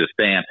how it's to the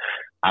stand,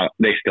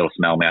 they still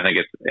smell me. I think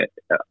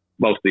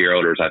most of your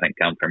odors, I think,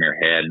 come from your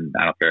head. And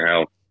I don't care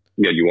how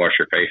good you wash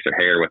your face or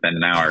hair, within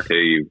an hour or two,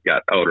 you've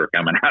got odor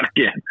coming out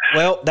again.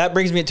 Well, that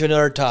brings me to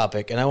another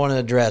topic, and I want to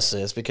address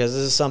this because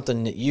this is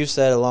something that you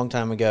said a long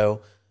time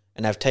ago,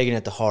 and I've taken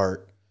it to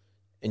heart.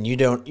 And you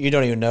don't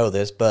even know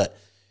this, but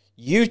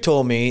you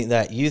told me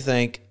that you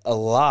think a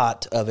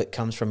lot of it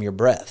comes from your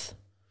breath.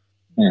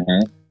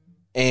 Mm-hmm.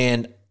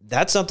 And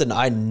that's something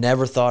I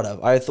never thought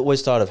of. I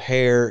always thought of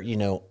hair,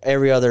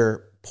 every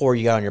other pore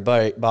you got on your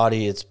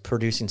body, it's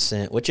producing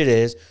scent, which it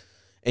is.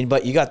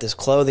 But you got this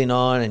clothing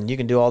on and you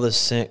can do all this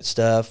scent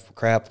stuff,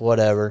 crap,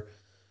 whatever.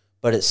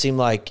 But it seemed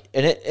like,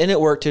 and it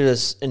worked to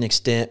an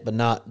extent, but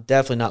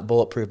definitely not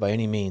bulletproof by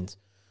any means.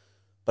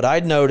 But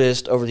I'd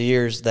noticed over the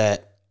years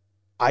that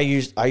I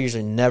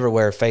usually never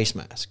wear a face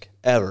mask,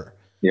 ever.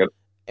 Yep.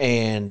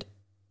 And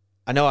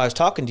I know I was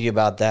talking to you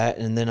about that,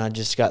 and then I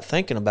just got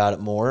thinking about it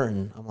more,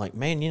 and I'm like,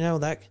 man,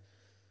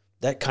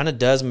 that kind of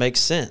does make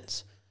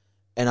sense.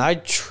 And I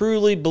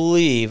truly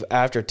believe,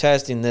 after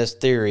testing this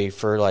theory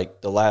for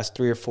like the last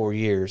 3 or 4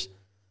 years,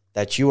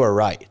 that you are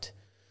right.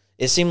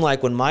 It seemed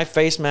like when my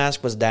face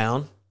mask was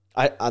down,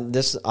 I'm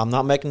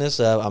not making this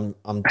up.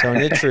 I'm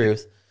telling you the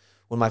truth.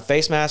 When my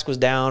face mask was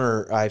down,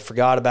 or I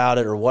forgot about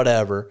it, or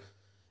whatever,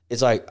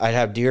 it's like I'd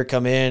have deer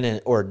come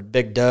in or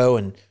big doe,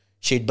 and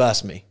she'd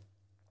bust me.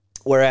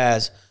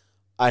 Whereas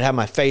I'd have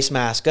my face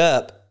mask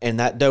up, and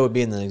that doe would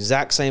be in the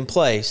exact same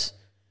place,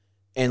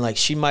 and like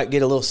she might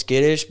get a little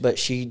skittish, but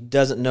she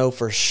doesn't know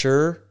for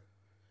sure,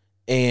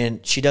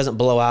 and she doesn't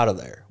blow out of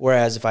there.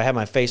 Whereas if I have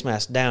my face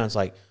mask down, it's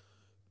like,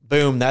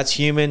 boom, that's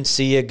human.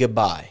 See ya,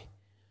 goodbye.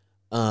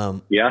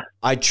 Yeah.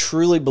 I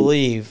truly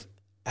believe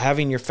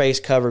having your face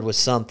covered with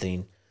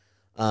something,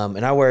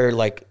 and I wear,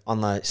 like,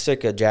 on the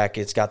Sitka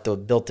jacket, it's got the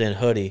built-in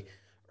hoodie,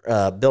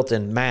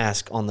 built-in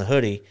mask on the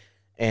hoodie,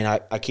 and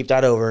I keep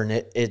that over, and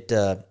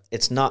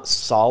it's not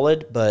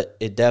solid, but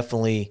it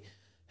definitely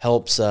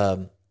helps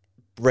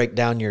break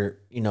down your,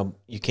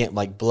 you can't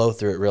like blow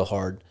through it real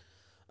hard.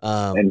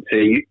 And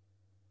see,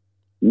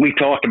 we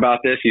talked about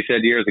this, you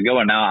said years ago,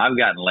 and now I've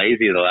gotten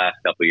lazy the last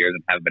couple of years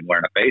and haven't been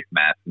wearing a face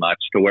mask much,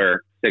 to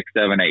where 6,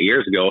 7, 8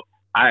 years ago,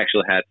 I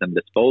actually had some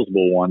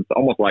disposable ones,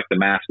 almost like the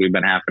mask we've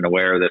been having to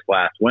wear this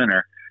last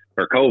winter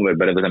for COVID,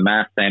 but it was a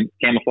mask, same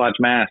camouflage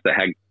mask that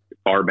had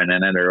carbon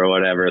in it or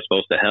whatever. It's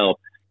supposed to help.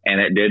 And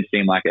it did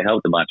seem like it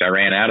helped a bunch. I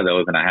ran out of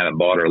those and I haven't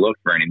bought or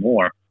looked for any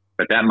more,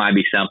 but that might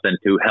be something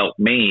to help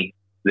me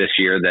this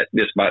year. That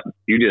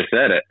you just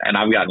said it, and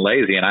I've gotten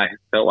lazy, and I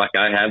felt like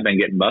I have been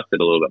getting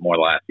busted a little bit more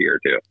the last year or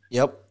two.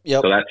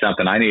 Yep. So that's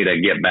something I need to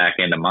get back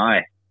into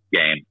my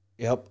game.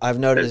 Yep. I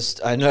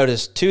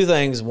noticed 2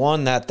 things.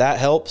 One, that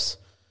helps,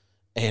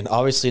 and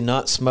obviously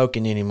not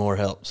smoking anymore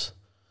helps.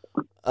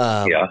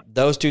 Yeah.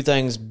 Those 2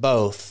 things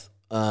both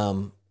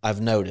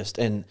I've noticed.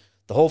 And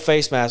the whole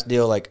face mask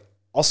deal, like,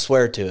 I'll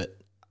swear to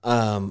it.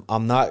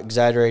 I'm not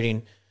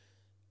exaggerating.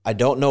 I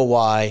don't know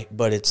why,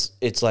 but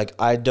it's like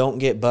I don't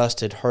get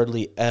busted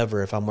hardly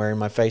ever if I'm wearing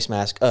my face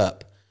mask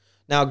up.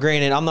 Now,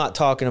 granted, I'm not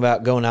talking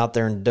about going out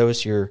there and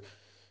dose your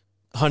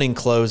hunting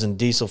clothes and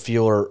diesel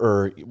fuel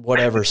or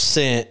whatever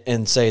scent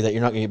and say that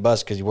you're not going to get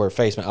busted because you wear a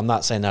face mask. I'm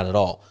not saying that at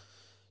all.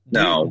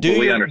 But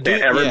we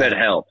understand every bit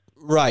helps.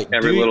 Right.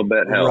 Every little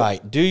bit helps.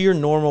 Right. Do your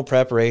normal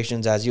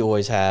preparations as you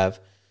always have.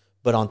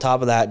 But on top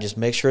of that, just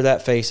make sure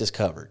that face is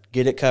covered.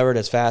 Get it covered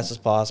as fast as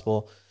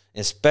possible,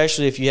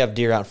 especially if you have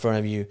deer out in front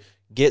of you.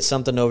 Get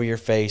something over your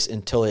face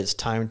until it's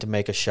time to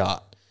make a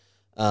shot.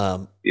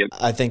 Yep.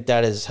 I think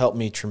that has helped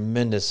me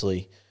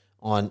tremendously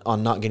on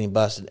not getting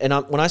busted. And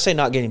when I say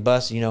not getting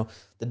busted,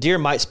 the deer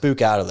might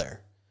spook out of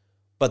there,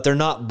 but they're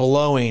not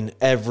blowing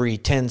every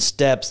 10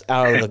 steps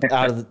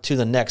to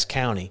the next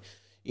county.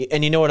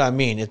 And you know what I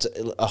mean? It's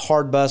a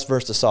hard bust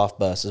versus a soft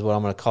bust is what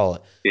I'm going to call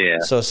it. Yeah.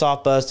 So a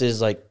soft bust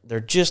is like they're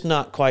just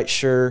not quite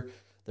sure.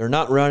 They're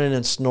not running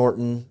and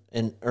snorting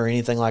or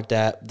anything like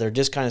that. They're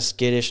just kind of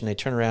skittish, and they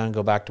turn around and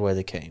go back the way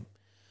they came.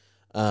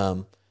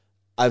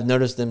 I've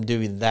noticed them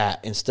doing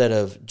that instead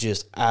of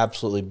just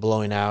absolutely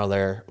blowing out of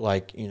there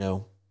like,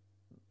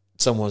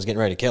 someone's getting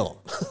ready to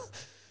kill them.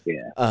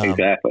 Yeah,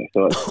 exactly.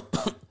 So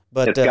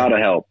but it's got to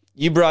help.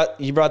 You brought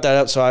that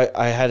up, so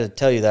I had to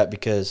tell you that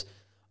because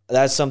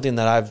that's something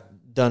that I've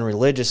done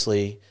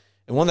religiously.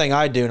 And one thing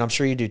I do, and I'm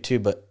sure you do too,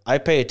 but I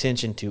pay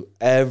attention to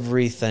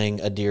everything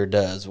a deer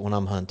does when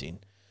I'm hunting.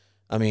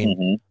 I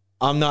mean,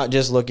 I'm not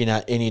just looking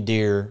at any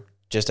deer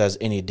just as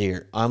any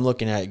deer. I'm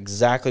looking at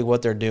exactly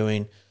what they're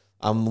doing.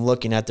 I'm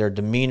looking at their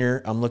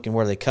demeanor. I'm looking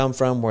where they come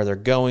from, where they're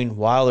going,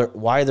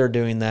 why they're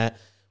doing that,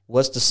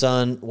 What's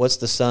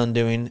the sun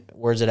doing?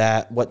 Where's it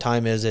at? What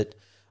time is it?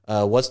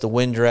 What's the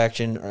wind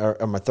direction?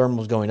 Are my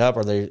thermals going up?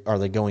 Are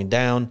they going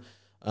down?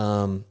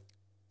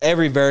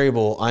 Every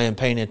variable I am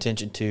paying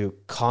attention to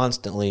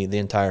constantly the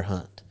entire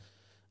hunt.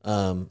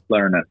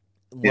 Learning.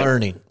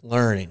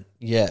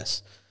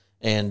 Yes.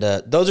 And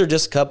those are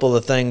just a couple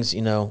of things,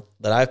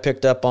 that I've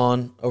picked up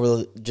on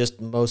over just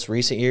most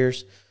recent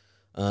years.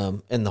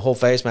 And the whole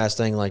face mask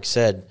thing, like I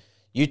said,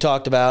 you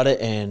talked about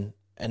it, and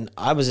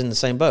I was in the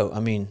same boat.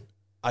 I mean,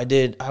 I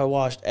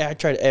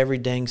tried every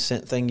dang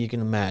scent thing you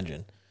can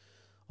imagine.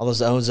 All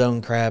this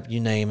ozone crap, you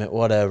name it,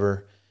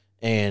 whatever.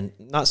 And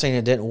not saying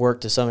it didn't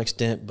work to some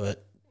extent,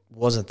 but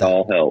wasn't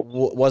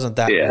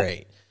that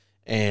great.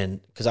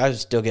 And because I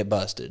still get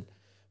busted.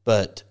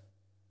 But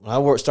when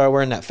I started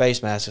wearing that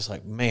face mask, it's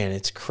like, man,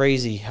 it's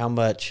crazy how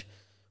much.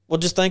 Well,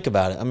 just think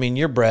about it. I mean,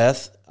 your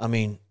breath. I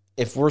mean,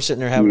 if we're sitting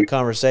there having a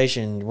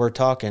conversation, we're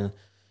talking,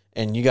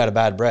 and you got a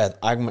bad breath,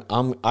 I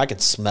can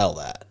smell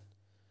that.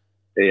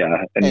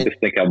 Yeah, and just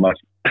think how much.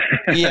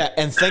 Yeah,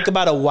 and think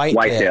about a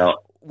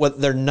whitetail.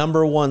 What their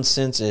number one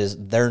sense is,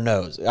 their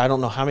nose. I don't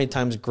know how many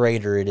times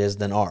greater it is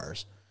than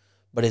ours,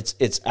 but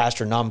it's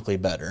astronomically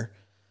better.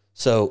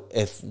 So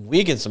if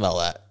we can smell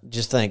that,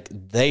 just think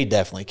they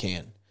definitely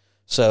can.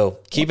 So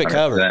keep 100%. It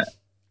covered.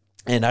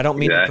 And I don't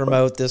mean to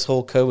promote this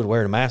whole COVID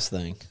wearing a mask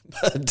thing,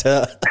 but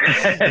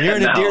you're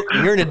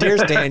in a deer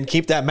stand,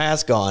 keep that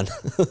mask on.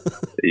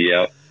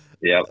 Yep.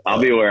 I'll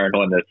be wearing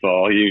one this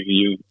fall.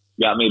 You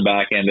got me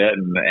back into it,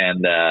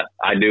 and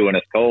I do when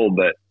it's cold,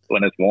 but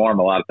when it's warm,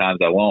 a lot of times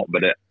I won't.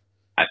 But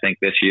I think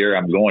this year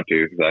I'm going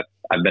to, because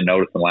I've been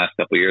noticing the last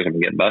couple of years I'm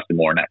getting busted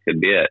more, and that could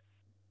be it.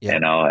 Yeah.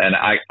 And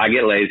I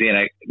get lazy and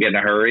I get in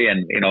a hurry,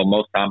 and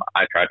most of the time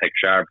I try to take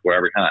a shower before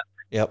every hunt.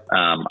 Yep.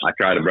 I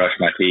try to brush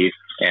my teeth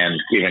and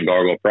even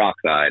gargle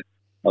peroxide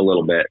a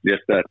little bit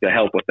just to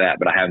help with that.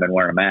 But I haven't been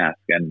wearing a mask,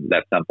 and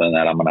that's something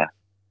that I'm going to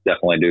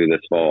definitely do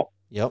this fall.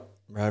 Yep.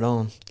 Right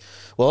on.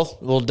 Well,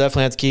 we'll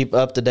definitely have to keep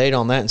up to date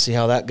on that and see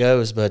how that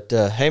goes. But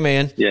hey,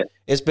 man,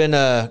 It's been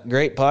a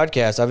great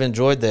podcast. I've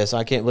enjoyed this.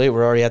 I can't believe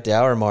we're already at the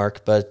hour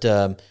mark, but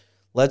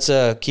let's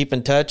keep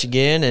in touch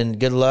again, and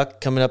good luck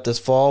coming up this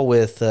fall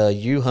with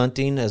you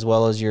hunting as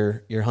well as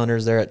your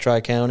hunters there at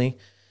Tri-County.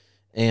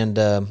 And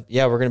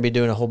we're going to be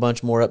doing a whole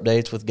bunch more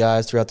updates with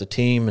guys throughout the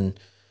team, and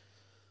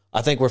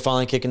I think we're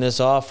finally kicking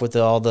this off with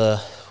all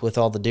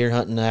the deer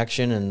hunting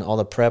action and all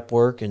the prep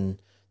work. And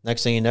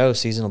next thing you know,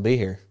 season will be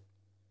here.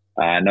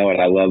 I know it.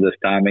 I love this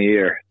time of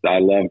year. I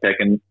love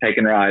taking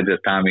rides this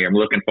time of year. I'm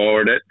looking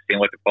forward to it, seeing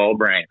what the fall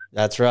brings.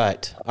 That's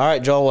right. All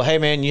right, Joel. Well, hey,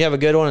 man, you have a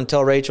good one, and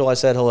tell Rachel I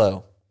said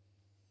hello.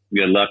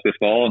 Good luck this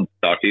fall, and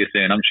talk to you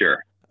soon, I'm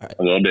sure. All right.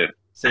 Will do.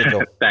 See you,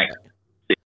 Joel. Thanks.